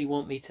you actually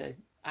want me to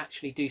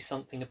actually do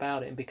something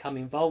about it and become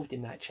involved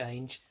in that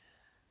change,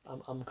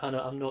 I'm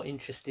not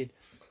interested.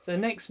 So the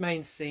next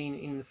main scene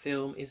in the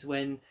film is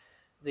when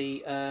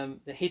the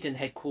hidden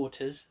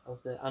headquarters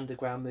of the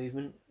underground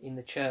movement in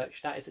the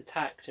church that is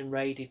attacked and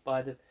raided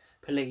by the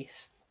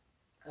police.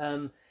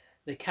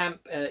 The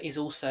camp is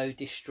also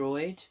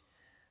destroyed,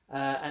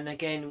 and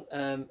again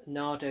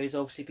Nardo is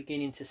obviously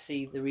beginning to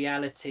see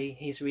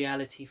his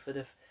reality for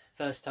the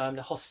first time,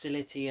 the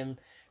hostility and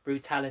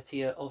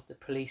brutality of the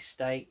police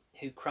state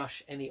who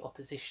crush any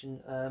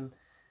opposition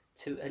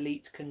to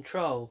elite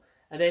control.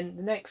 And then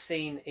the next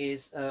scene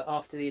is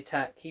after the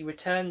attack, he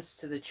returns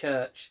to the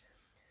church,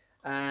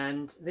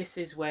 and this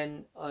is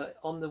when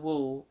on the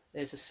wall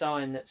there's a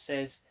sign that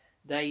says,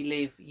 "They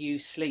live, you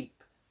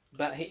sleep,"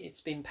 but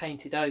it's been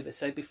painted over.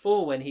 So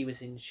before, when he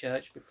was in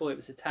church, before it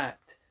was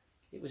attacked,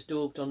 it was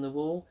daubed on the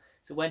wall.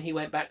 So when he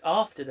went back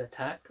after the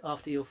attack,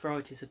 after the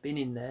authorities had been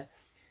in there,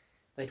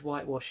 they'd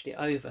whitewashed it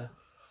over.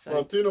 So,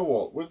 well, do you know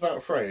what? With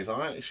that phrase,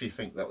 I actually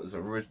think that was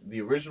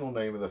the original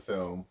name of the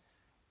film.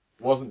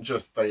 Wasn't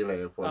just They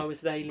Live.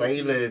 Was They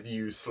Live,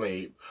 You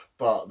Sleep,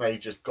 but they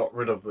just got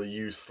rid of the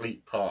You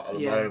Sleep part at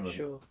the moment. Yeah,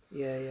 sure.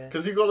 Yeah.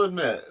 Because you've got to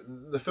admit,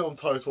 the film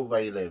title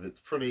They Live, it's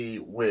pretty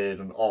weird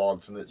and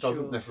odd, and it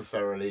doesn't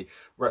necessarily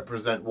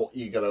represent what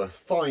you're going to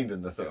find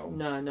in the film.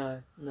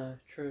 No,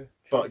 true.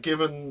 But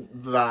given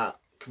that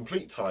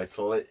complete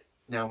title, it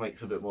now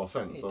makes a bit more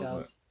sense, doesn't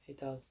it? It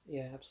does,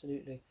 yeah,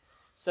 absolutely.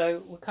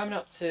 So we're coming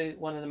up to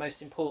one of the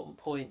most important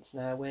points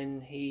now,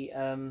 when he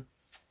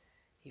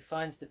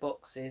finds the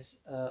boxes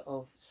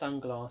of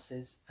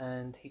sunglasses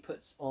and he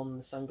puts on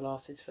the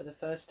sunglasses for the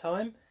first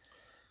time.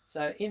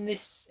 So in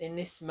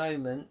this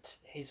moment,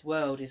 his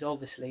world is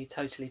obviously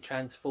totally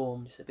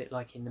transformed. It's a bit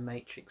like in The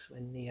Matrix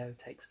when Neo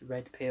takes the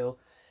red pill.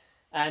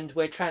 and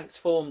we're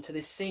transformed to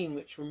this scene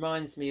which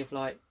reminds me of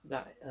like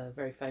that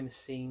very famous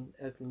scene,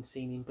 opening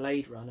scene in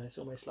Blade Runner. It's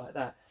almost like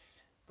that,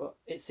 but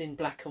it's in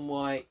black and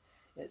white,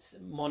 it's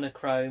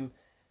monochrome,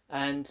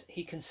 and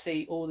he can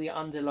see all the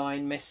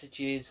underlying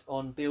messages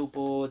on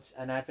billboards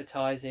and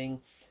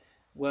advertising.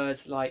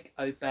 Words like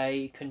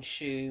obey,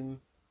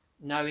 consume,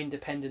 no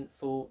independent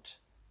thought,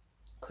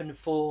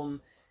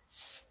 conform,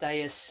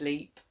 stay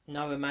asleep,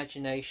 no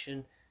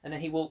imagination. And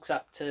then he walks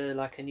up to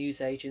like a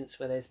newsagent's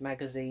where there's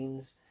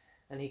magazines,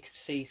 and he could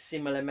see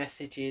similar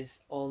messages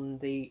on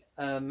the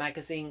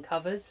magazine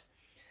covers.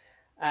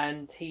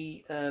 And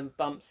he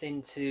bumps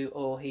into,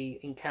 or he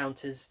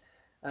encounters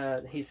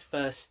his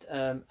first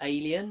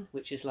alien,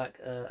 which is like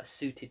a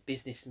suited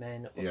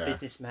businessman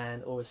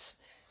or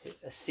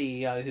a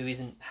CEO who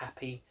isn't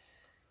happy.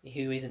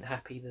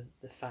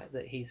 The fact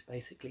that he's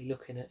basically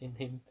looking at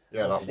him.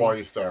 Yeah, like, why are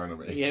you staring at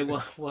me? Yeah,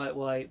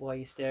 why are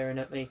you staring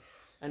at me?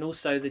 And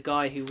also the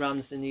guy who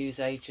runs the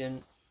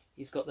newsagent,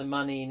 he's got the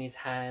money in his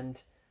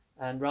hand,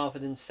 and rather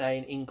than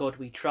saying "In God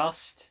We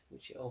Trust,"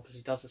 which it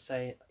obviously does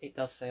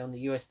say on the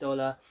US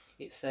dollar,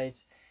 it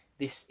says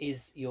 "This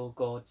is your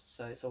God."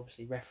 So it's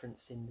obviously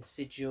referencing the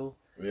sigil,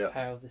 the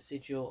power of the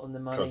sigil on the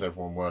money. Because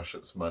everyone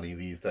worships money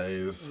these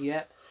days.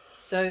 Yeah.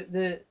 So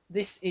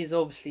this is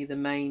obviously the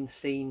main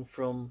scene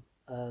from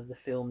the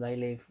film They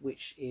Live,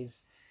 which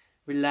is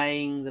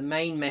relaying the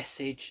main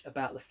message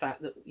about the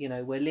fact that, you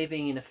know, we're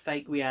living in a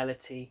fake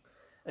reality,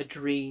 a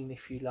dream,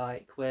 if you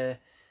like, where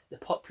the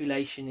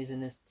population is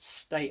in a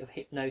state of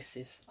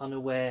hypnosis,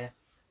 unaware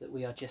that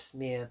we are just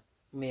mere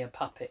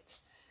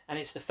puppets. And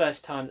it's the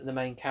first time that the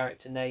main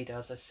character Nada,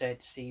 as I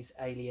said, sees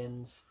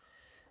aliens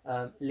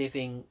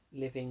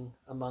living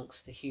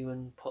amongst the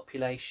human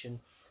population.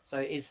 So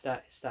it's the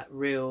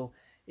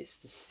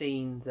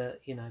scene that,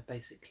 you know,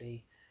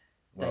 basically.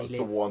 Well, it's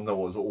the one that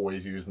was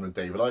always using the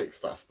David Icke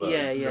stuff,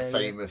 the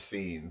famous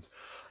scenes.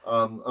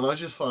 And I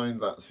just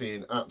find that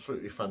scene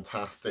absolutely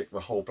fantastic,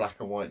 the whole black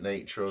and white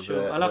nature of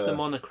it. I love the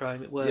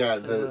monochrome, it works. Yeah,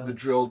 the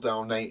drilled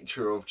down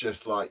nature of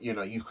just like, you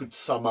know, you could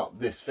sum up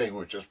this thing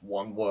with just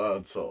one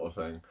word sort of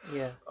thing.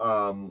 Yeah.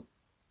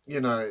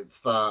 You know, it's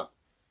that,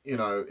 you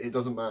know, it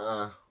doesn't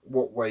matter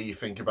what way you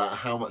think about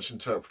how much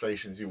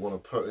interpretations you want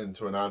to put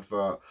into an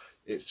advert.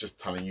 It's just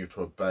telling you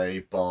to obey,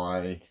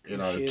 buy, you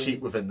know,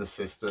 keep within the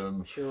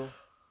system. Sure.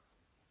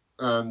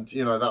 And,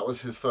 you know, that was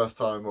his first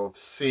time of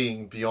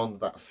seeing beyond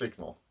that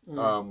signal.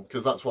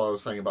 Because that's what I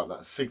was saying about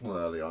that signal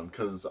early on.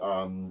 Because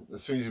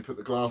as soon as you put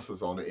the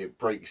glasses on, it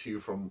breaks you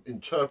from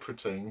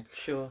interpreting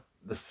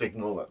the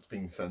signal that's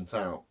being sent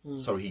out.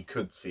 So he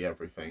could see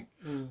everything.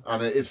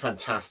 And it is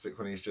fantastic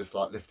when he's just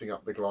like lifting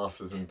up the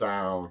glasses and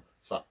down.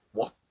 It's like,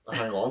 what?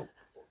 Hang on.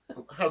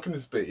 How can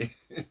this be?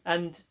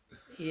 And,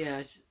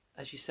 yeah,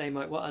 as you say,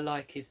 Mike, what I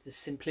like is the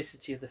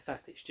simplicity of the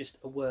fact that it's just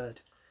a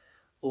word.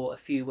 Or a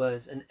few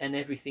words, and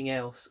everything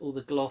else, all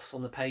the gloss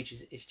on the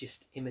pages is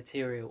just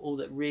immaterial. All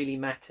that really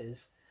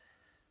matters,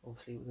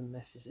 obviously the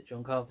message that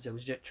John Carpenter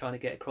was just trying to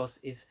get across,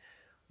 is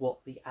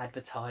what the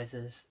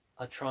advertisers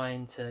are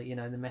trying to, you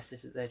know, the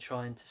message that they're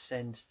trying to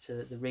send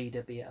to the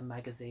reader, be it a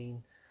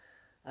magazine.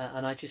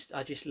 And I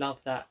just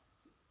love that,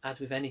 as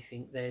with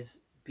anything, there's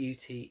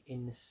beauty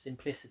in the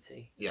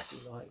simplicity.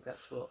 Yes. Like,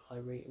 that's what I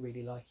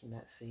really like in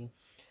that scene.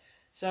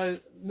 So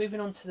moving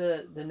on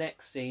to the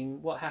next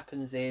scene, what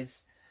happens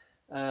is,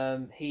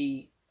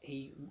 he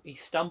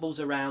stumbles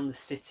around the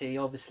city,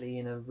 obviously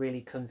in a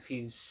really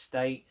confused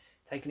state,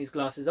 taking his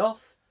glasses off,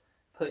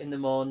 putting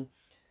them on,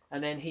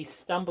 and then he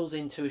stumbles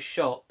into a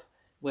shop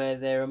where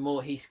there are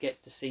more. He gets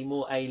to see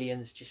more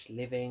aliens just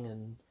living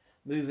and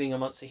moving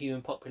amongst the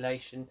human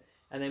population.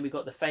 And then we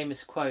got the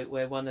famous quote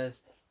where one of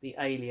the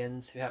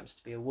aliens, who happens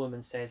to be a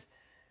woman, says,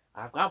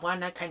 "I've got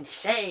one I can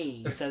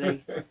see."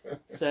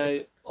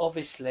 So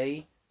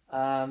obviously,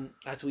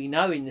 as we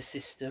know in the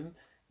system,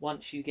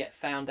 once you get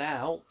found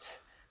out,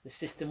 the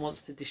system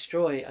wants to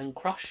destroy and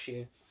crush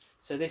you.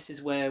 So this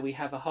is where we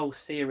have a whole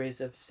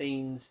series of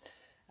scenes,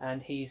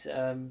 and he's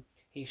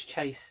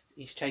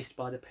chased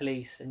by the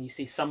police, and you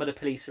see some of the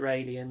police are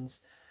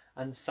aliens,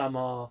 and some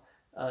are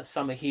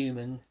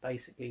human,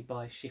 basically,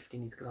 by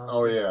shifting his glasses.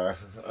 Oh yeah,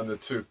 and the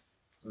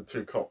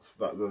two cops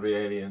that are the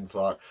aliens,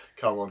 like,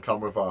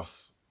 come with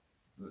us.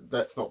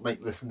 Let's not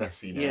make this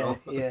messy now.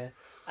 Yeah.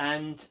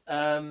 And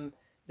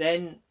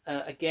then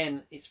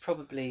again, it's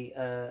probably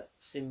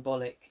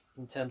symbolic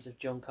in terms of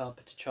John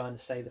Carpenter trying to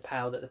say the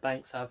power that the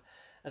banks have.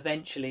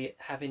 Eventually,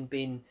 having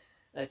been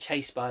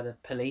chased by the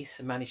police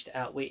and managed to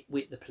outwit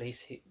the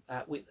police,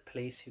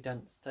 who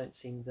don't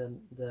seem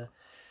the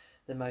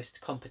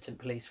most competent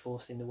police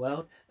force in the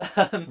world.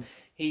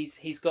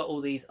 He's got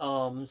all these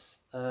arms,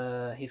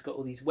 he's got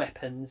all these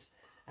weapons,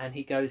 and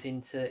he goes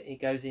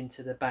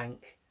into the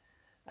bank,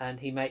 and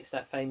he makes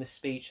that famous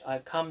speech: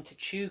 "I've come to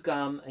chew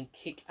gum and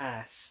kick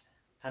ass,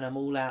 and I'm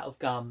all out of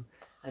gum."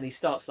 And he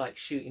starts like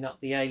shooting up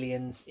the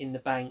aliens in the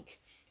bank.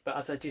 But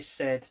as I just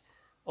said,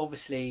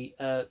 obviously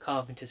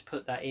Carpenter's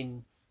put that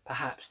in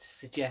perhaps to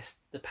suggest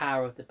the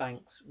power of the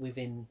banks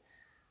within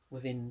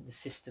the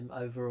system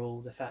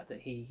overall. The fact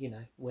that he, you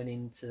know, went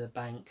into the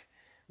bank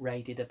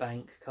raided a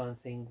bank kind of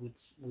thing, we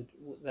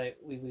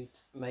would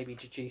maybe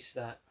deduce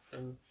that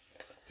from.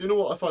 Do you know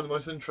what I find the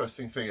most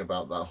interesting thing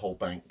about that whole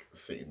bank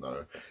scene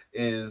though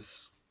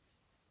is,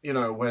 you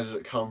know, where did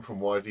it come from?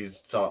 Why do you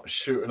start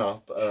shooting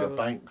up a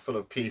bank full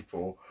of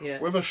people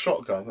with a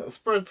shotgun that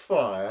spreads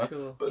fire?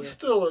 But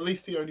still, at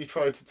least he only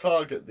tried to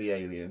target the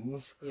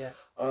aliens.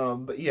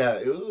 But yeah,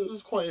 it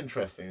was quite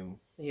interesting.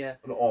 And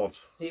odd.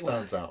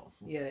 Stands out.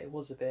 Yeah, it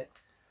was a bit.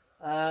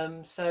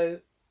 So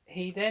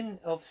he then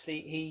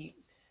obviously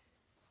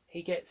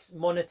he gets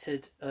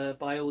monitored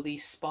by all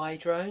these spy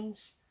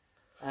drones.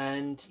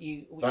 And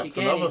that's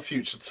another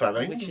future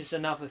telling. Which is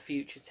another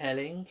future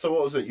telling. So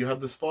what was it? You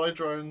had the spy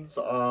drones.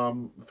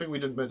 The thing we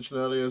didn't mention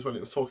earlier is when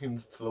it was talking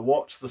to the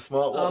watch, the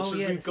smartwatches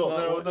we've got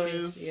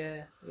nowadays.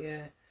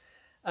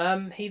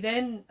 He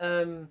then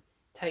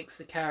takes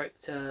the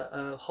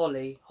character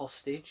Holly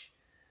hostage,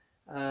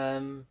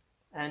 and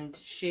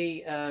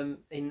she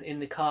in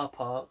the car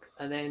park,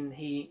 and then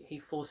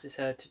he forces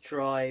her to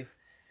drive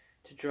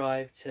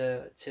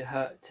to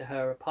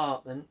her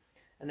apartment.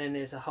 And then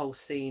there's a whole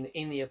scene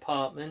in the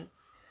apartment,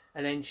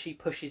 and then she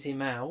pushes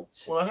him out.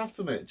 Well, I have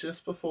to admit,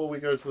 just before we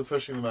go to the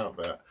pushing him out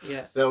bit,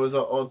 there was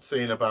an odd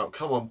scene about,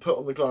 come on, put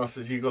on the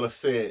glasses, you got to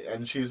see it.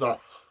 And she's like,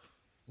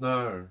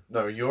 no,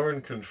 you're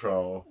in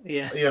control.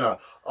 You know,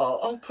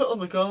 I'll put on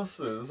the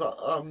glasses.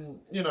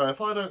 You know, if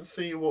I don't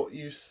see what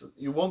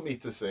you want me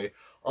to see,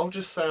 I'll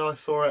just say I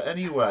saw it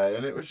anyway.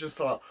 And it was just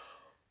like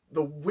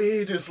the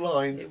weirdest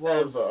lines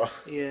ever.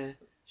 Yeah,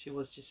 she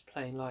was just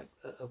playing like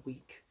a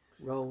weak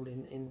role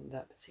in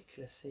that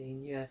particular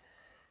scene.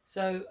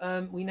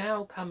 So we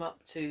now come up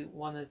to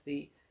one of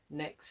the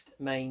next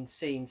main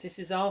scenes. This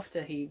is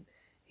after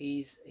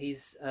he's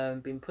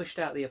been pushed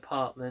out of the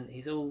apartment.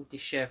 He's all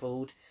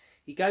dishevelled.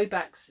 He goes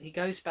back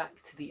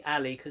to the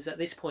alley because at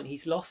this point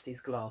he's lost his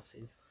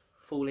glasses,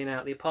 falling out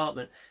of the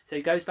apartment. So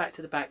he goes back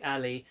to the back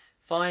alley,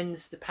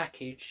 finds the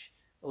package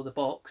or the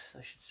box,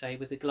 I should say,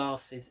 with the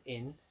glasses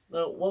in.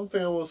 Now, one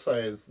thing I will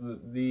say is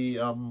that the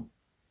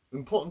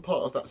important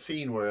part of that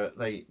scene where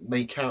they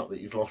make out that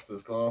he's lost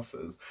his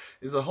glasses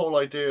is the whole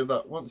idea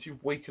that once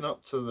you've waken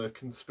up to the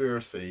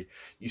conspiracy,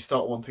 you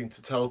start wanting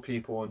to tell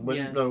people, and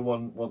when no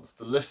one wants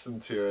to listen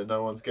to you and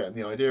no one's getting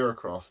the idea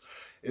across,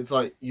 it's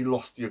like you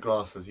lost your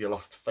glasses, you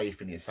lost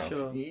faith in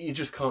yourself. You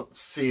just can't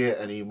see it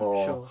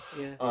anymore.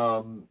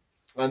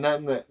 And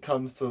then it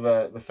comes to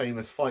the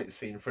famous fight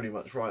scene pretty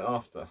much right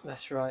after.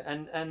 That's right.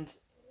 And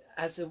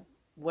as a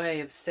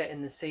way of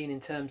setting the scene in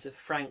terms of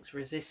Frank's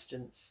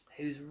resistance,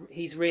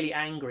 he's really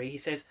angry. He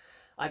says,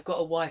 I've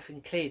got a wife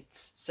and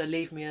kids, so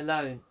leave me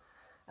alone.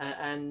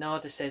 And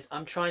Nada says,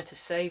 I'm trying to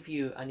save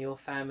you and your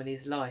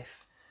family's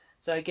life.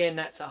 So again,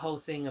 that's a whole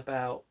thing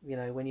about, you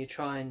know, when you're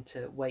trying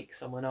to wake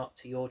someone up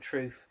to your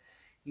truth,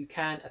 you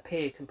can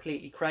appear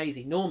completely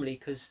crazy normally,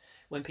 because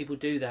when people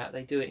do that,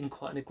 they do it in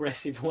quite an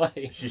aggressive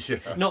way.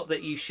 Not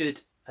that you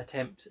should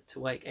attempt to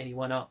wake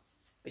anyone up,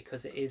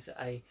 because it is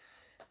a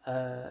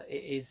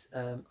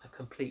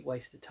complete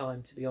waste of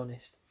time, to be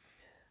honest.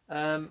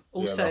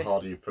 Also, the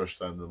harder you push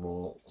them, the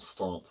more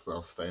staunch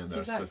they'll stay in their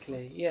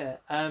resistance.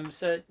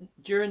 So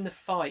during the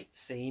fight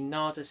scene,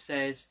 Nada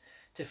says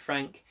to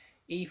Frank,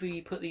 either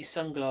you put these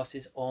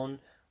sunglasses on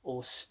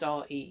or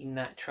start eating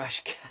that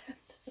trash can.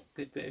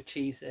 Good bit of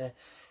cheese there.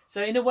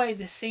 So in a way,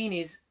 the scene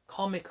is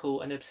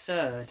comical and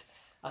absurd.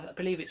 I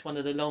believe it's one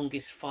of the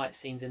longest fight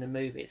scenes in the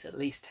movie. It's at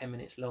least 10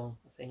 minutes long,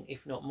 I think,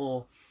 if not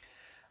more.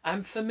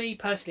 And for me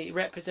personally, it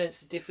represents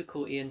the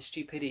difficulty and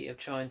stupidity of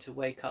trying to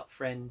wake up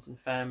friends and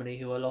family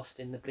who are lost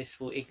in the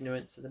blissful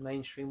ignorance of the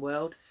mainstream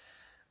world.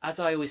 As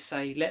I always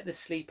say, let the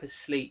sleepers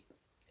sleep.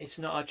 It's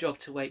not our job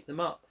to wake them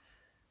up.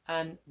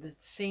 And the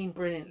scene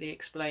brilliantly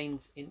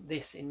explains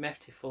in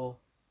metaphor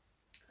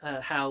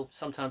how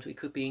sometimes we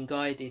could be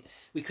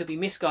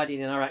misguided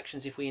in our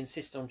actions if we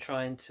insist on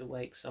trying to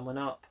wake someone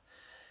up.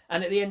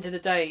 And at the end of the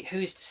day, who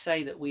is to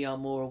say that we are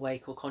more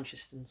awake or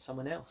conscious than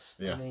someone else?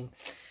 I mean,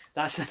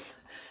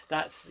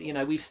 that's you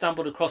know, we've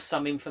stumbled across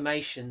some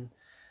information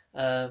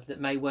that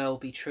may well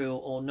be true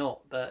or not,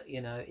 but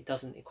you know, it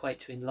doesn't equate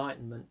to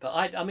enlightenment. But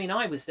I mean,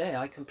 I was there.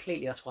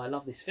 That's why I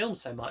love this film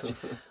so much.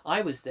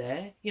 I was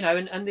there, you know.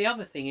 And the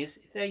other thing is,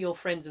 if they're your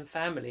friends and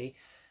family,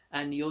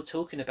 and you're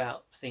talking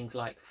about things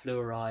like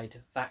fluoride,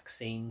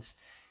 vaccines,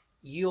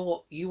 you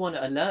want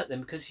to alert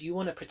them because you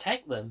want to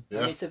protect them.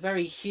 And it's a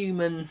very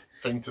human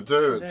thing to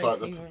do. It's like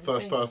the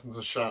first person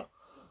to shout,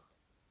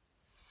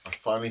 I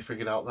finally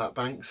figured out that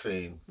bank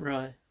scene.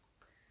 Right.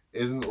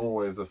 Isn't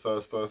always the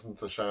first person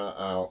to shout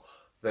out,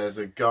 there's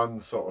a gun,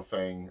 sort of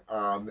thing.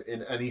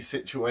 In any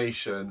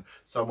situation,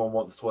 someone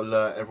wants to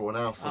alert everyone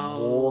else and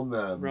warn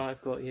them. Right,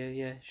 I've got you.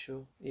 Yeah,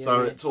 sure. Yeah,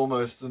 so it's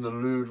almost an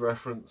allude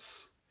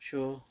reference.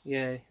 Sure.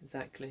 Yeah,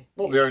 exactly.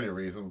 Not the only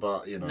reason,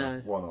 but you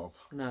know, one of.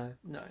 No,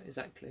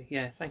 exactly.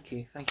 Yeah, thank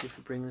you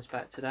for bringing us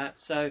back to that.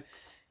 So,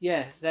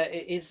 yeah,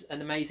 it is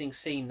an amazing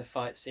scene, the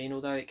fight scene,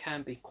 although it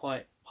can be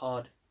quite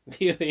hard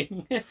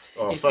viewing.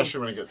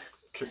 Especially when it gets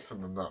kicked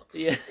in the nuts.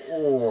 Yeah.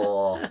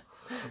 Oh.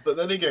 But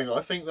then again,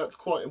 I think that's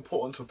quite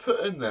important to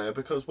put in there,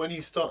 because when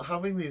you start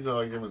having these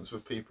arguments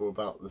with people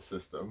about the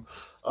system,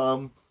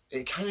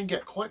 it can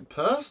get quite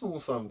personal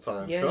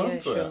sometimes, Yeah, yeah,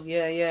 can't sure. it?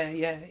 Yeah, yeah,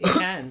 yeah. It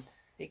can.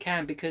 It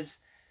can, because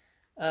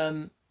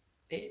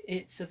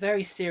it's a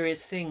very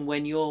serious thing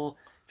when you're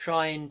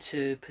trying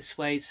to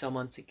persuade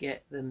someone to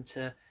get them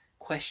to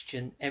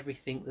question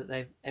everything that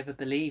they've ever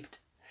believed.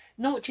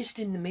 Not just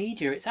in the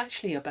media, it's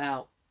actually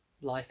about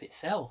life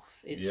itself.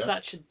 It's Yeah.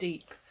 such a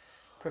deep,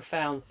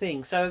 profound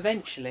thing. So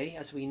eventually,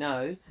 as we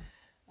know,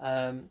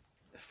 um,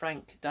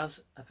 Frank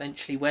does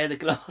eventually wear the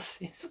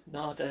glasses.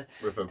 Nada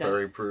With a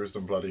very bruised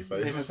and bloody with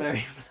a face.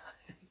 very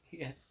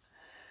yeah.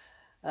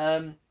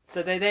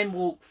 So they then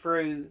walk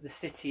through the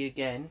city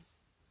again,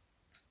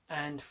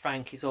 and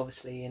Frank is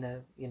obviously in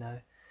a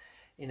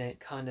in a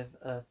kind of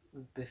a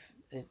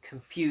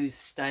confused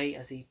state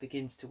as he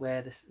begins to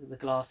wear the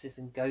glasses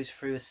and goes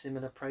through a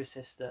similar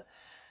process that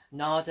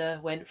Nada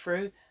went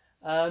through.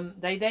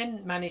 They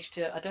then manage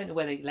to, I don't know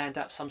where they land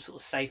up, some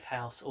sort of safe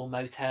house or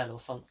motel or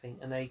something,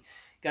 and they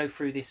go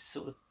through this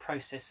sort of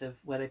process of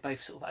where they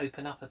both sort of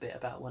open up a bit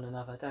about one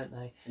another, don't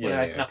they? Well,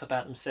 they open up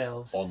about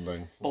themselves.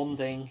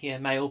 Bonding, yeah,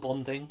 male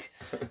bonding.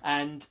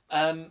 And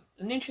an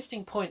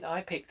interesting point that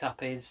I picked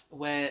up is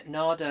where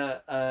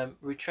Nada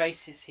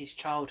retraces his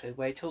childhood,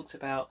 where he talks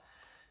about,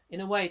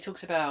 in a way, he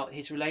talks about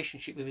his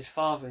relationship with his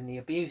father and the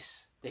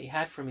abuse that he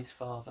had from his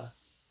father.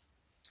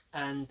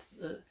 And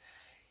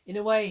in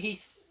a way,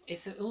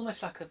 it's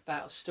almost like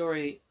about a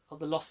story of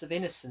the loss of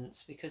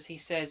innocence, because he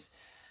says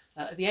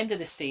at the end of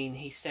the scene,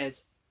 he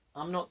says,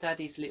 "I'm not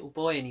Daddy's little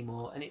boy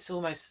anymore," and it's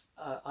almost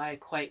I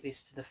equate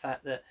this to the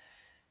fact that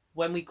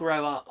when we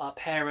grow up, our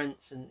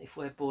parents, and if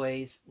we're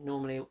boys,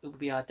 normally it would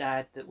be our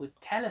dad that would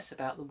tell us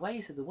about the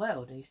ways of the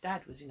world, and his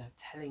dad was,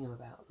 telling him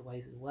about the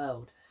ways of the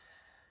world,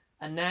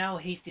 and now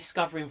he's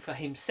discovering for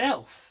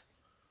himself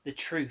the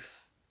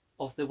truth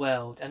of the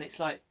world, and it's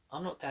like,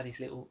 I'm not Daddy's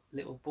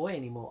little boy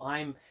anymore.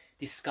 I'm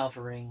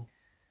discovering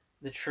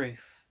the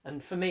truth.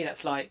 And for me,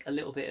 that's like a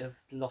little bit of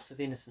loss of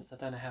innocence. I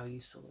don't know how you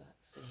saw that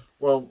scene.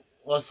 Well,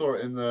 I saw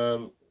it in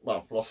the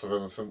loss of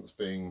innocence,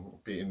 being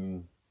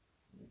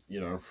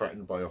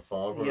threatened by your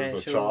father as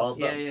a child.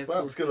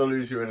 That's going to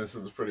lose your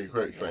innocence pretty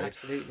quickly. Yeah,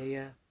 absolutely,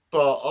 yeah.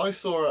 But I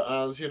saw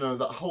it as,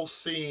 that whole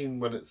scene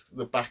when it's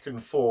the back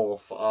and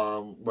forth,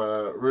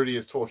 where Rudy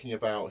is talking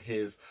about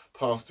his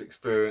past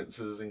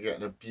experiences and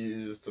getting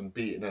abused and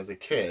beaten as a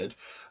kid.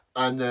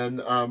 And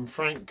then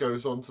Frank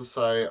goes on to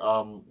say,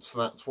 so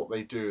that's what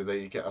they do.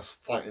 They get us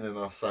fighting in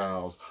our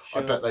cells.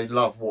 Sure. I bet they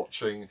love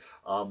watching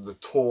the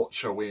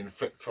torture we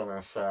inflict on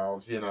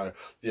ourselves,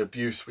 the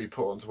abuse we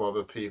put onto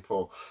other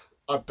people.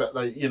 I bet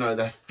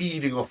they're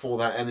feeding off all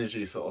that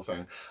energy, sort of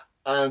thing.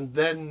 And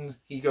then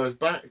he goes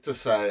back to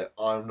say,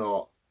 I'm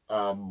not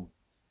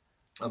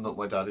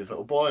my daddy's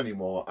little boy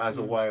anymore, as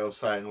a way of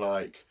saying,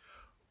 like,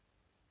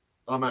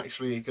 I'm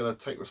actually going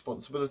to take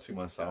responsibility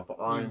myself.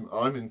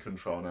 I'm in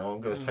control now.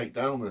 I'm going to take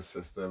down this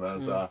system,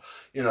 as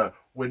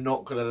we're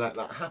not going to let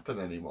that happen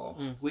anymore.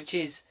 Which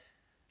is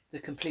the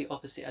complete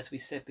opposite, as we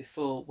said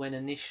before, when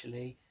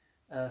initially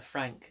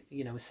Frank,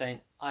 was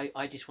saying,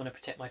 I just want to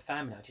protect my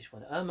family. I just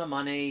want to earn my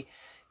money,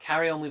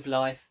 carry on with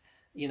life.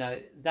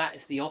 That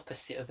is the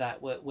opposite of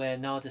that, where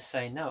Nada's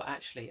saying, no,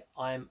 actually,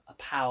 I'm a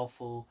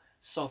powerful,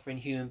 sovereign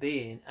human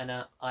being, and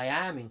I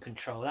am in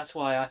control. That's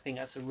why I think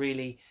that's a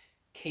really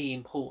key,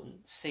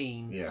 important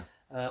scene. Yeah.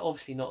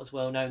 Obviously not as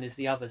well known as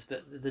the others,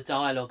 but the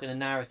dialogue and the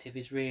narrative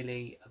is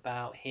really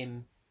about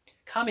him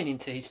coming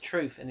into his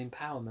truth and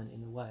empowerment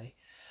in a way.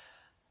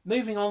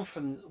 Moving on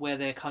from where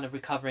they're kind of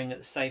recovering at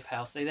the safe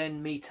house, they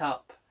then meet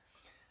up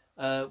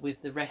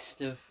with the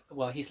rest of,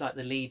 he's like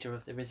the leader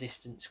of the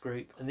resistance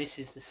group, and this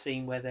is the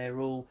scene where they're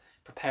all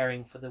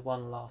preparing for the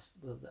one last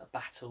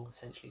battle,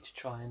 essentially, to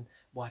try and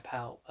wipe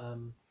out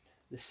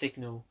the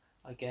signal,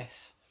 I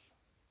guess.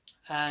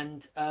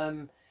 And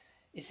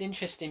it's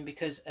interesting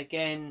because,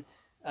 again,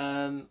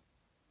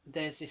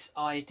 there's this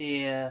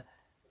idea,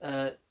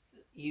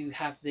 you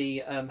have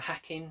the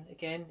hacking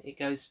again, it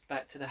goes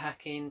back to the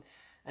hacking,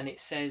 and it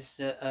says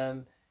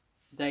that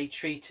they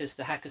treat us,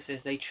 the hacker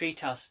says, they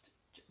treat us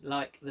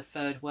like the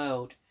third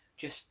world,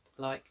 just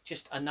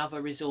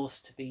another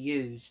resource to be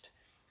used.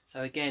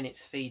 So again,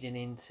 it's feeding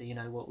into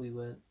what we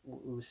were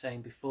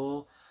saying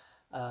before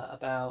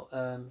about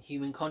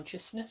human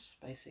consciousness,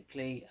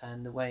 basically,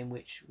 and the way in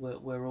which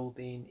we're all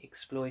being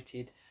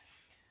exploited.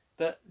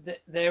 But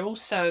they're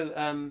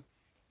also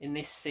in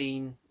this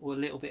scene, or a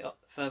little bit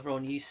further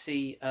on, you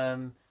see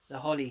the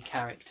Holly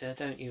character,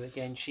 don't you?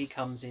 Again, she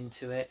comes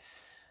into it.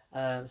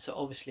 So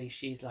obviously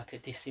she's like a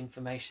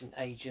disinformation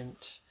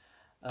agent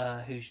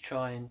who's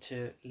trying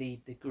to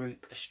lead the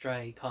group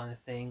astray, kind of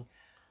thing.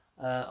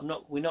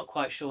 We're not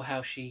quite sure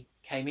how she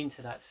came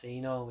into that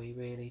scene, are we,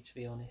 really, to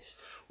be honest?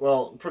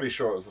 Well, I'm pretty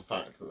sure it was the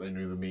fact that they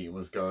knew the meeting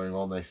was going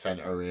on. They sent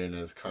her in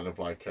as kind of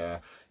like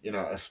a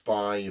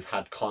spy. You've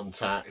had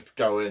contact,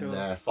 go in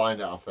there,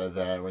 find out if they're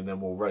there, and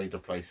then we'll raid the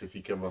place if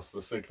you give us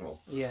the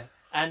signal. Yeah,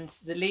 and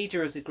the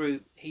leader of the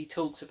group, he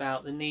talks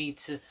about the need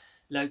to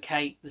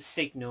locate the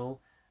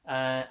signal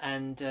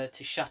and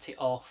to shut it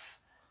off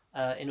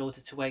in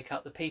order to wake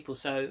up the people.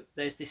 So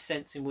there's this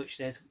sense in which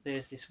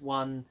there's this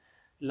one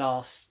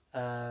last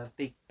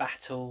big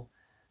battle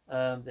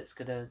that's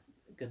gonna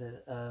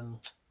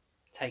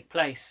take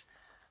place.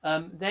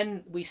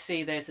 Then we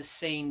see there's a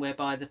scene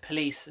whereby the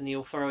police and the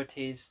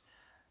authorities,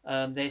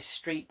 there's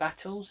street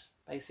battles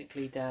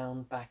basically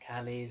down back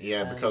alleys.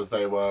 Yeah, because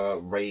they were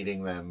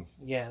raiding them.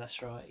 Yeah,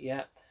 that's right.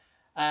 Yeah,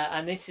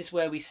 and this is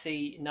where we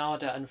see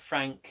Nada and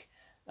Frank.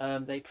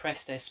 They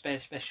press their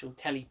special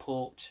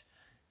teleport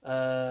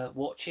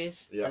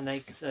watches, and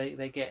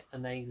they get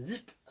and they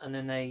zip, and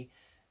then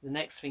the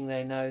next thing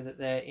they know that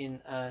they're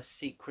in a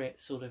secret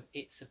sort of,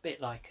 it's a bit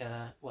like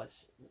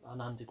it's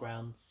an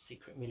underground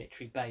secret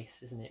military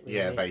base, isn't it? Really?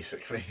 Yeah,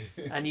 basically.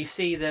 And you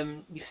see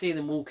them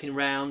walking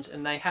around,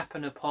 and they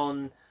happen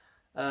upon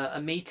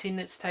a meeting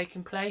that's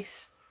taking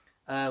place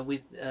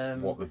with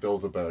what, the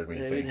Bilderberg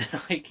meeting?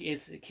 Like,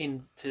 is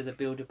akin to the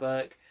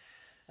Bilderberg,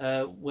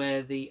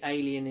 where the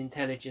alien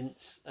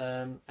intelligence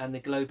and the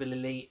global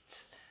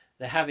elite,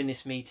 they're having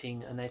this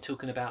meeting, and they're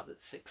talking about the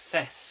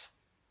success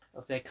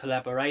of their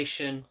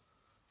collaboration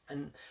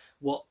and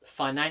what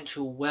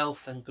financial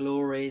wealth and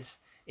glories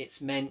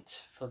it's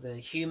meant for the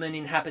human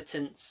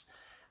inhabitants,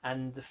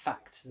 and the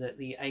fact that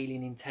the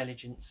alien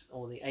intelligence,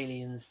 or the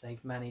aliens,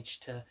 they've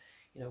managed to,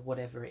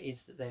 whatever it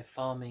is that they're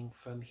farming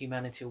from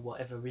humanity, or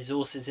whatever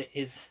resources it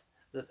is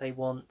that they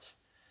want,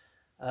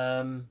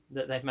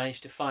 that they've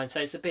managed to find.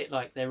 So it's a bit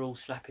like they're all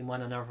slapping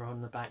one another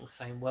on the back and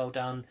saying, well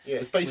done. Yeah,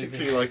 it's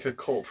basically like a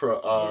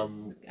corporate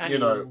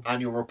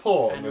annual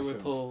report. Annual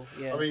report,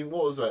 yeah. I mean,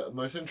 what was it? The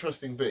most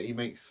interesting bit he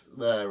makes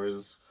there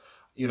is,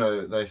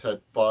 they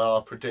said, by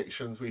our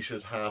predictions we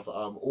should have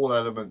all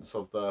elements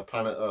of the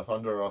planet Earth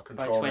under our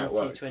control by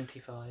network.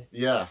 2025.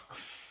 Yeah.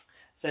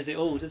 Says it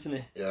all, doesn't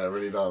it? Yeah, it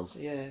really does.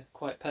 Yeah,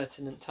 quite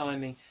pertinent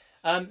timing.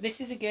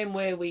 This is again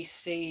where we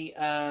see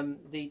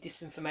the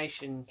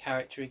disinformation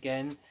character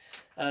again,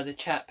 the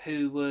chap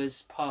who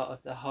was part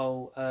of the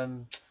whole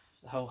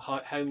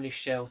homeless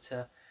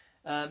shelter.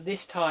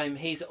 This time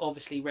he's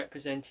obviously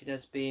represented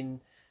as being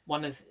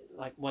one of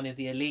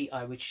the elite,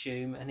 I would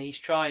assume, and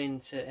he's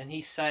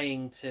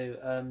saying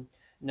to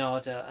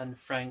Nada and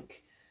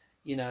Frank,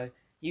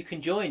 you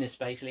can join us.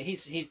 Basically,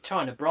 he's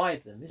trying to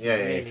bribe them, isn't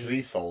he? Yeah, because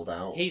he's sold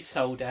out. He's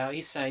sold out.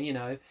 He's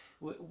saying,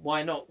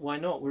 why not? Why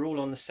not? We're all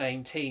on the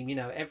same team.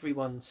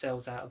 Everyone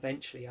sells out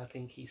eventually, I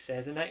think he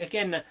says. And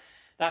again,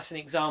 that's an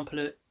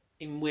example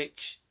in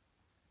which,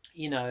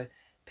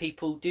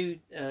 people do,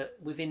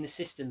 within the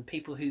system,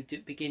 people who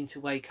do begin to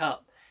wake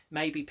up,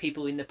 maybe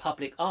people in the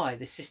public eye,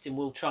 the system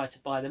will try to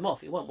buy them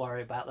off. It won't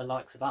worry about the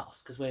likes of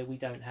us, because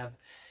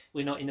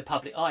we're not in the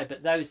public eye.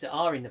 But those that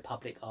are in the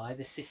public eye,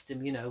 the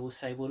system, will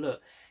say, well,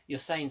 look, you're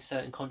saying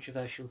certain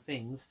controversial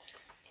things.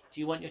 Do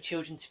you want your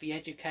children to be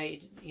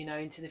educated,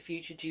 into the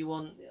future? Do you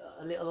want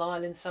a little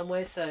island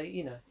somewhere? So,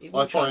 it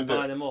will try and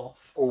buy them off.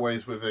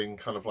 Always within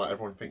kind of like,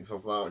 everyone thinks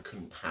of that, it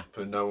couldn't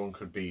happen. No one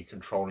could be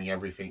controlling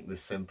everything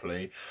this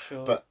simply.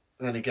 Sure. But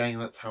then again,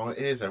 that's how it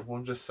is.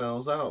 Everyone just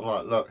sells out.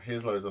 Like, look,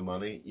 here's loads of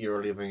money.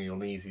 You're living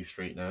on easy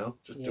street now.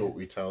 Just do what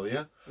we tell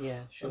you. Yeah,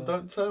 sure. And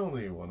don't tell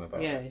anyone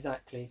about it. Yeah,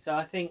 exactly. So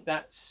I think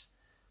that's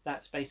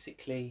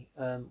basically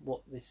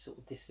what this sort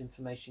of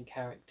disinformation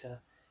character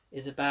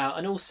is about.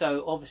 And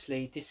also,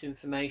 obviously,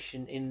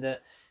 disinformation in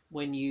that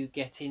when you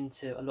get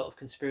into a lot of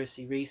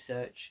conspiracy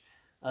research,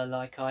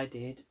 like I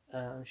did,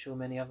 I'm sure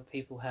many other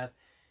people have,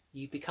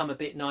 you become a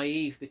bit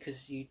naive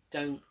because you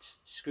don't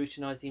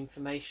scrutinise the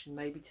information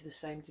maybe to the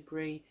same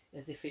degree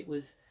as if it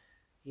was,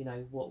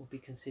 what would be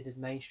considered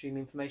mainstream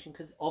information,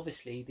 because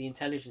obviously the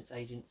intelligence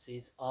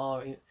agencies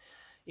are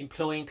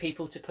employing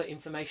people to put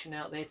information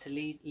out there to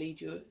lead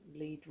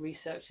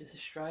researchers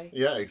astray.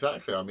 Yeah,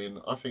 exactly. I mean,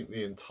 I think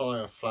the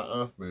entire flat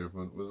Earth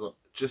movement was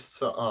just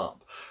set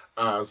up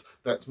as,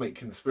 let's make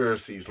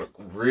conspiracies look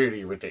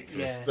really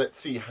ridiculous. Yeah. Let's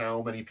see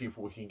how many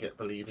people we can get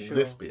believing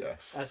this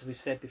BS. As we've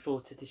said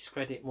before, to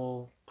discredit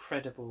more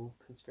credible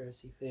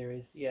conspiracy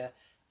theories. Yeah,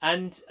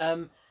 and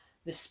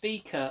the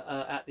speaker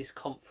at this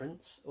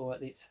conference, or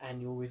at its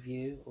annual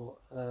review,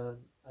 or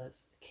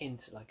akin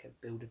to like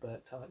a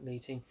Bilderberg type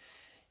meeting,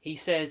 he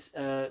says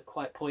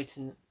quite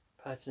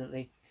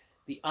pertinently,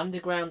 the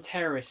underground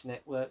terrorist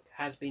network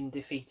has been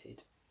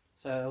defeated.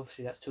 So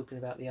obviously that's talking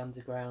about the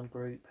underground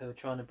group who are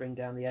trying to bring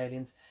down the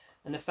aliens.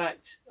 And the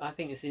fact, I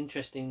think it's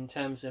interesting in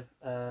terms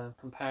of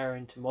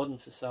comparing to modern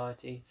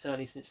society,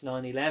 certainly since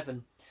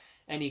 9/11,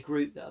 any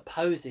group that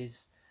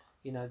opposes,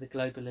 the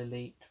global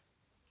elite,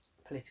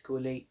 political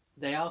elite,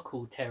 they are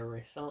called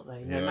terrorists, aren't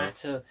they? No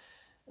matter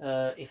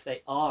if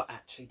they are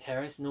actually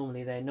terrorists,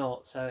 normally they're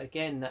not. So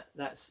again,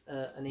 that's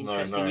an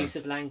interesting use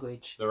of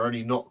language. They're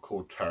only not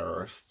called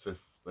terrorists if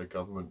the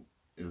government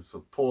is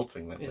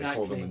supporting them. Exactly. They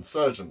call them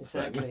insurgents.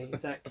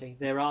 Exactly.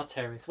 There are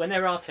terrorists. When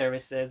there are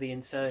terrorists, they're the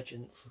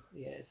insurgents.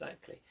 Yeah,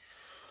 exactly.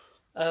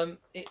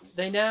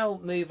 They now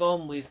move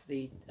on with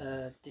the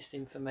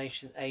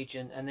disinformation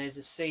agent, and there's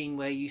a scene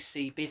where you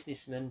see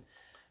businessmen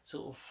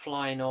sort of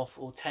flying off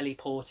or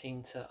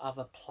teleporting to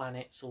other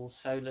planets or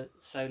solar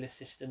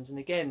systems. And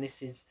again,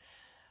 this is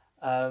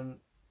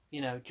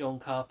John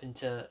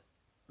Carpenter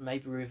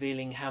maybe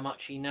revealing how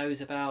much he knows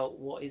about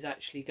what is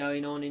actually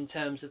going on in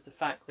terms of the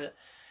fact that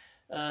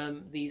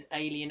these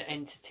alien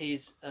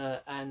entities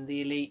and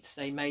the elites,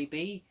 they may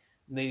be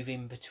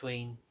moving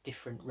between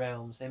different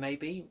realms. They may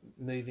be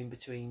moving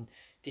between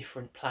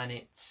different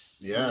planets.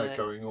 Yeah,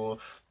 going all.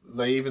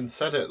 They even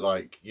said it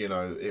like,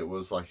 it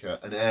was like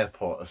an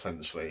airport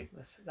essentially.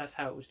 That's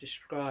how it was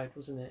described,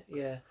 wasn't it?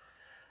 Yeah.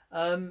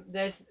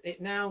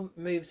 It now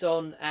moves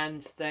on,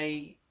 and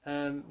they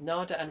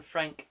Nada and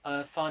Frank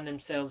find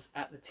themselves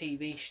at the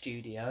TV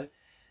studio,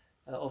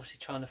 obviously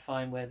trying to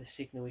find where the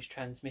signal is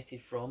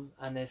transmitted from,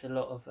 and there's a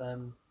lot of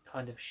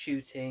kind of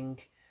shooting,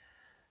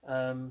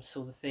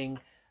 sort of thing.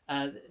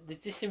 The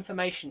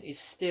disinformation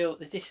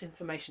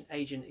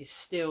agent is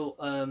still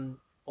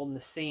on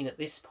the scene at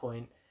this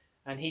point,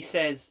 and he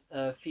says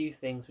a few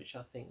things which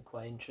I think are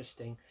quite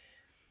interesting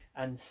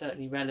and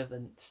certainly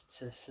relevant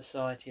to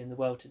society and the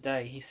world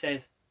today. He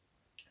says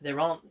there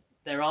are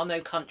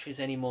no countries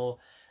anymore.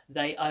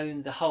 They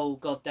own the whole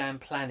goddamn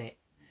planet.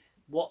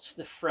 What's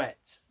the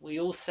threat? We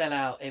all sell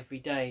out every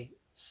day,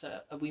 so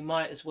we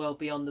might as well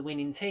be on the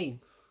winning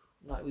team,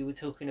 like we were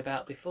talking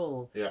about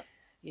before. Yeah.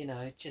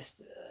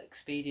 Just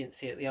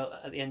expediency at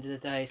the end of the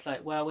day. It's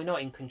like, well, we're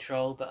not in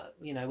control, but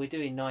we're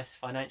doing nice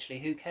financially.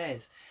 Who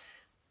cares?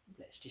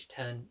 Let's just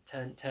turn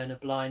a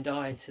blind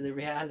eye to the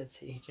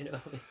reality. Do you know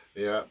what I mean?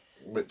 Yeah,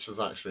 which is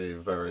actually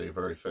very,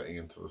 very fitting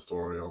into the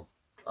story of,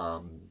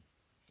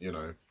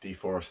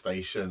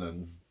 deforestation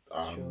and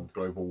Sure.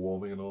 global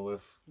warming and all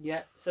this.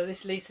 Yeah, so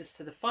this leads us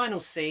to the final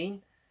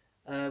scene,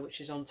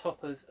 which is on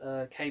top of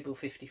Cable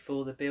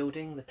 54, the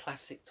building, the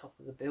classic top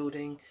of the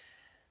building.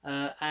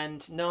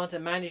 And Nada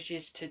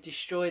manages to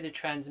destroy the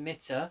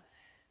transmitter.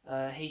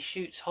 He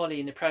shoots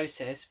Holly in the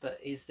process, but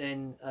is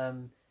then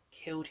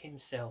killed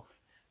himself.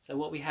 So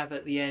what we have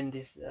at the end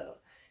is,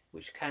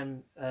 which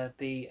can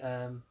be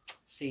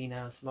seen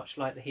as much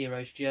like the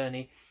hero's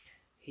journey,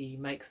 he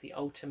makes the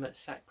ultimate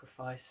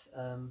sacrifice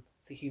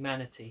for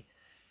humanity.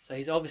 So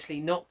he's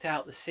obviously knocked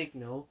out the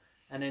signal,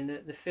 and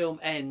then the film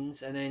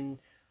ends, and then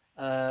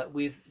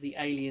with the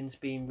aliens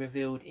being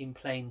revealed in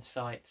plain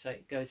sight. So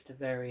it goes to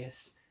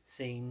various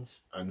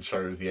scenes and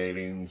shows the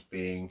aliens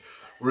being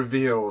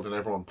revealed and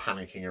everyone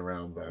panicking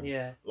around them.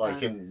 Yeah.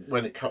 Like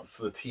when it cuts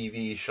to the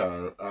TV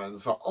show and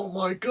it's like, oh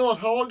my god,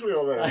 how ugly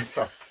are they and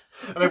stuff.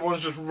 And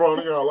everyone's just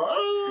running out like,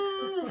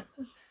 ah!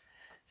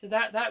 So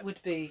that would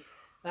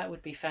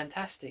be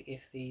fantastic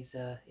if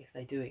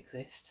they do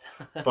exist.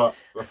 But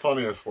the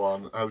funniest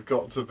one has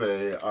got to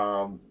be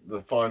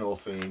the final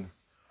scene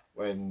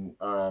when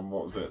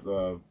what was it,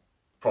 the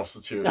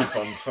prostitute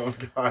on some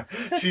guy.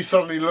 She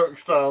suddenly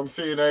looks down,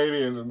 sees an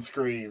alien, and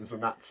screams,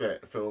 and that's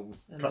it. And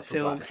the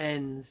film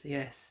ends.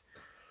 Yes.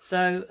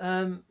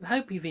 So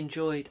hope you've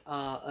enjoyed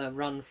our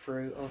run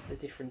through of the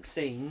different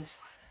scenes.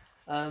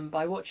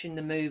 By watching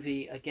the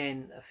movie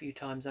again a few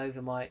times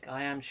over, Mike,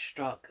 I am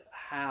struck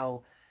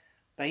how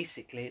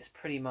basically it's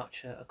pretty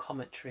much a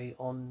commentary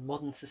on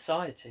modern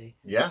society.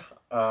 Yeah,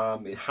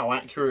 how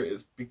accurate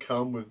it's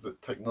become with the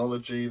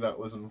technology that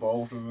was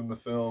involved in the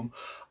film,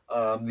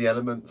 the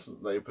elements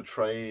that they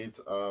portrayed.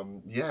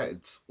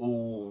 It's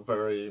all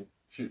very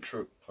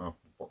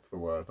what's the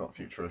word? Not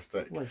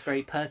futuristic. Well, it's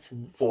very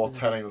pertinent.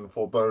 Foretelling and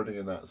foreboding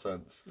in that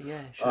sense.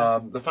 Yeah,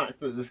 sure. The fact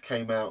that this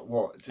came out,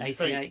 what did you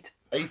say? 88.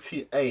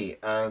 88,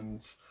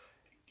 and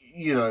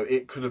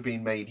it could have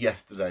been made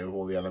yesterday with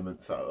all the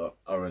elements that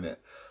are in it.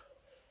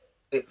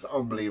 It's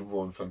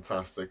unbelievable and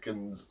fantastic,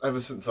 and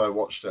ever since I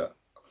watched it,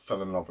 I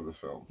fell in love with this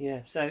film.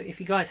 Yeah, so if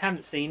you guys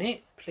haven't seen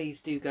it, please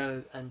do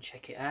go and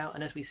check it out.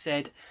 And as we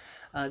said,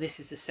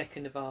 this is the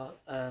second of our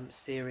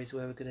series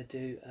where we're going to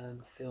do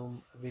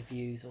film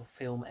reviews, or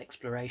film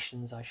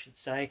explorations, I should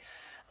say.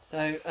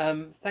 So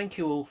thank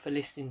you all for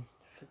listening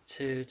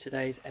to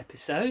today's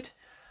episode.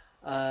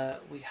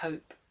 We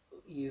hope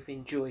you've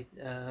enjoyed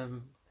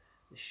the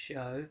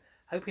show.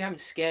 Hope we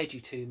haven't scared you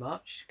too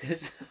much,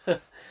 because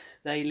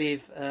They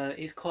Live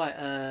is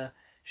quite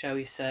shall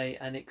we say,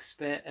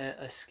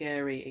 a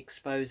scary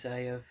expose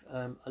of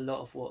a lot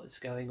of what is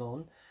going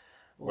on.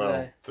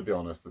 Well, to be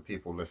honest, the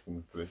people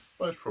listening to this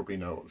most probably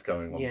know what's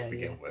going on to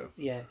begin with.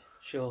 Yeah,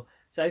 sure.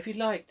 So if you'd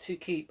like to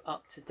keep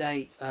up to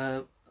date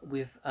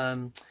with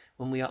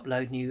when we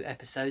upload new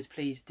episodes,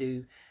 please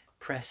do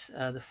press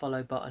the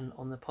follow button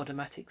on the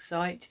Podomatic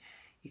site.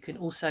 You can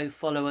also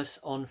follow us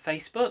on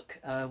Facebook.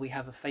 We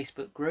have a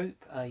Facebook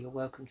group. You're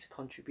welcome to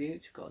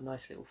contribute. We've got a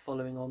nice little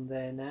following on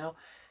there now,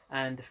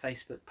 and a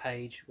Facebook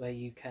page where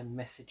you can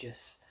message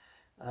us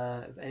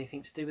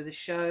anything to do with the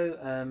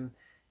show,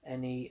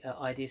 any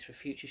ideas for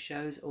future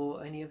shows,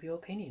 or any of your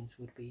opinions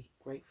would be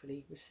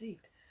gratefully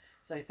received.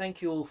 So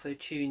thank you all for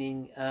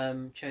tuning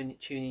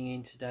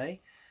in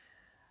today.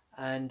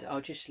 And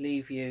I'll just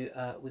leave you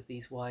with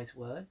these wise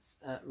words.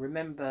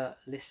 Remember,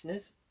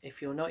 listeners, if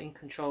you're not in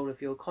control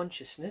of your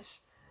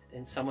consciousness,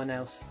 then someone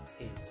else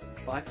is.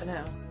 Bye for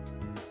now.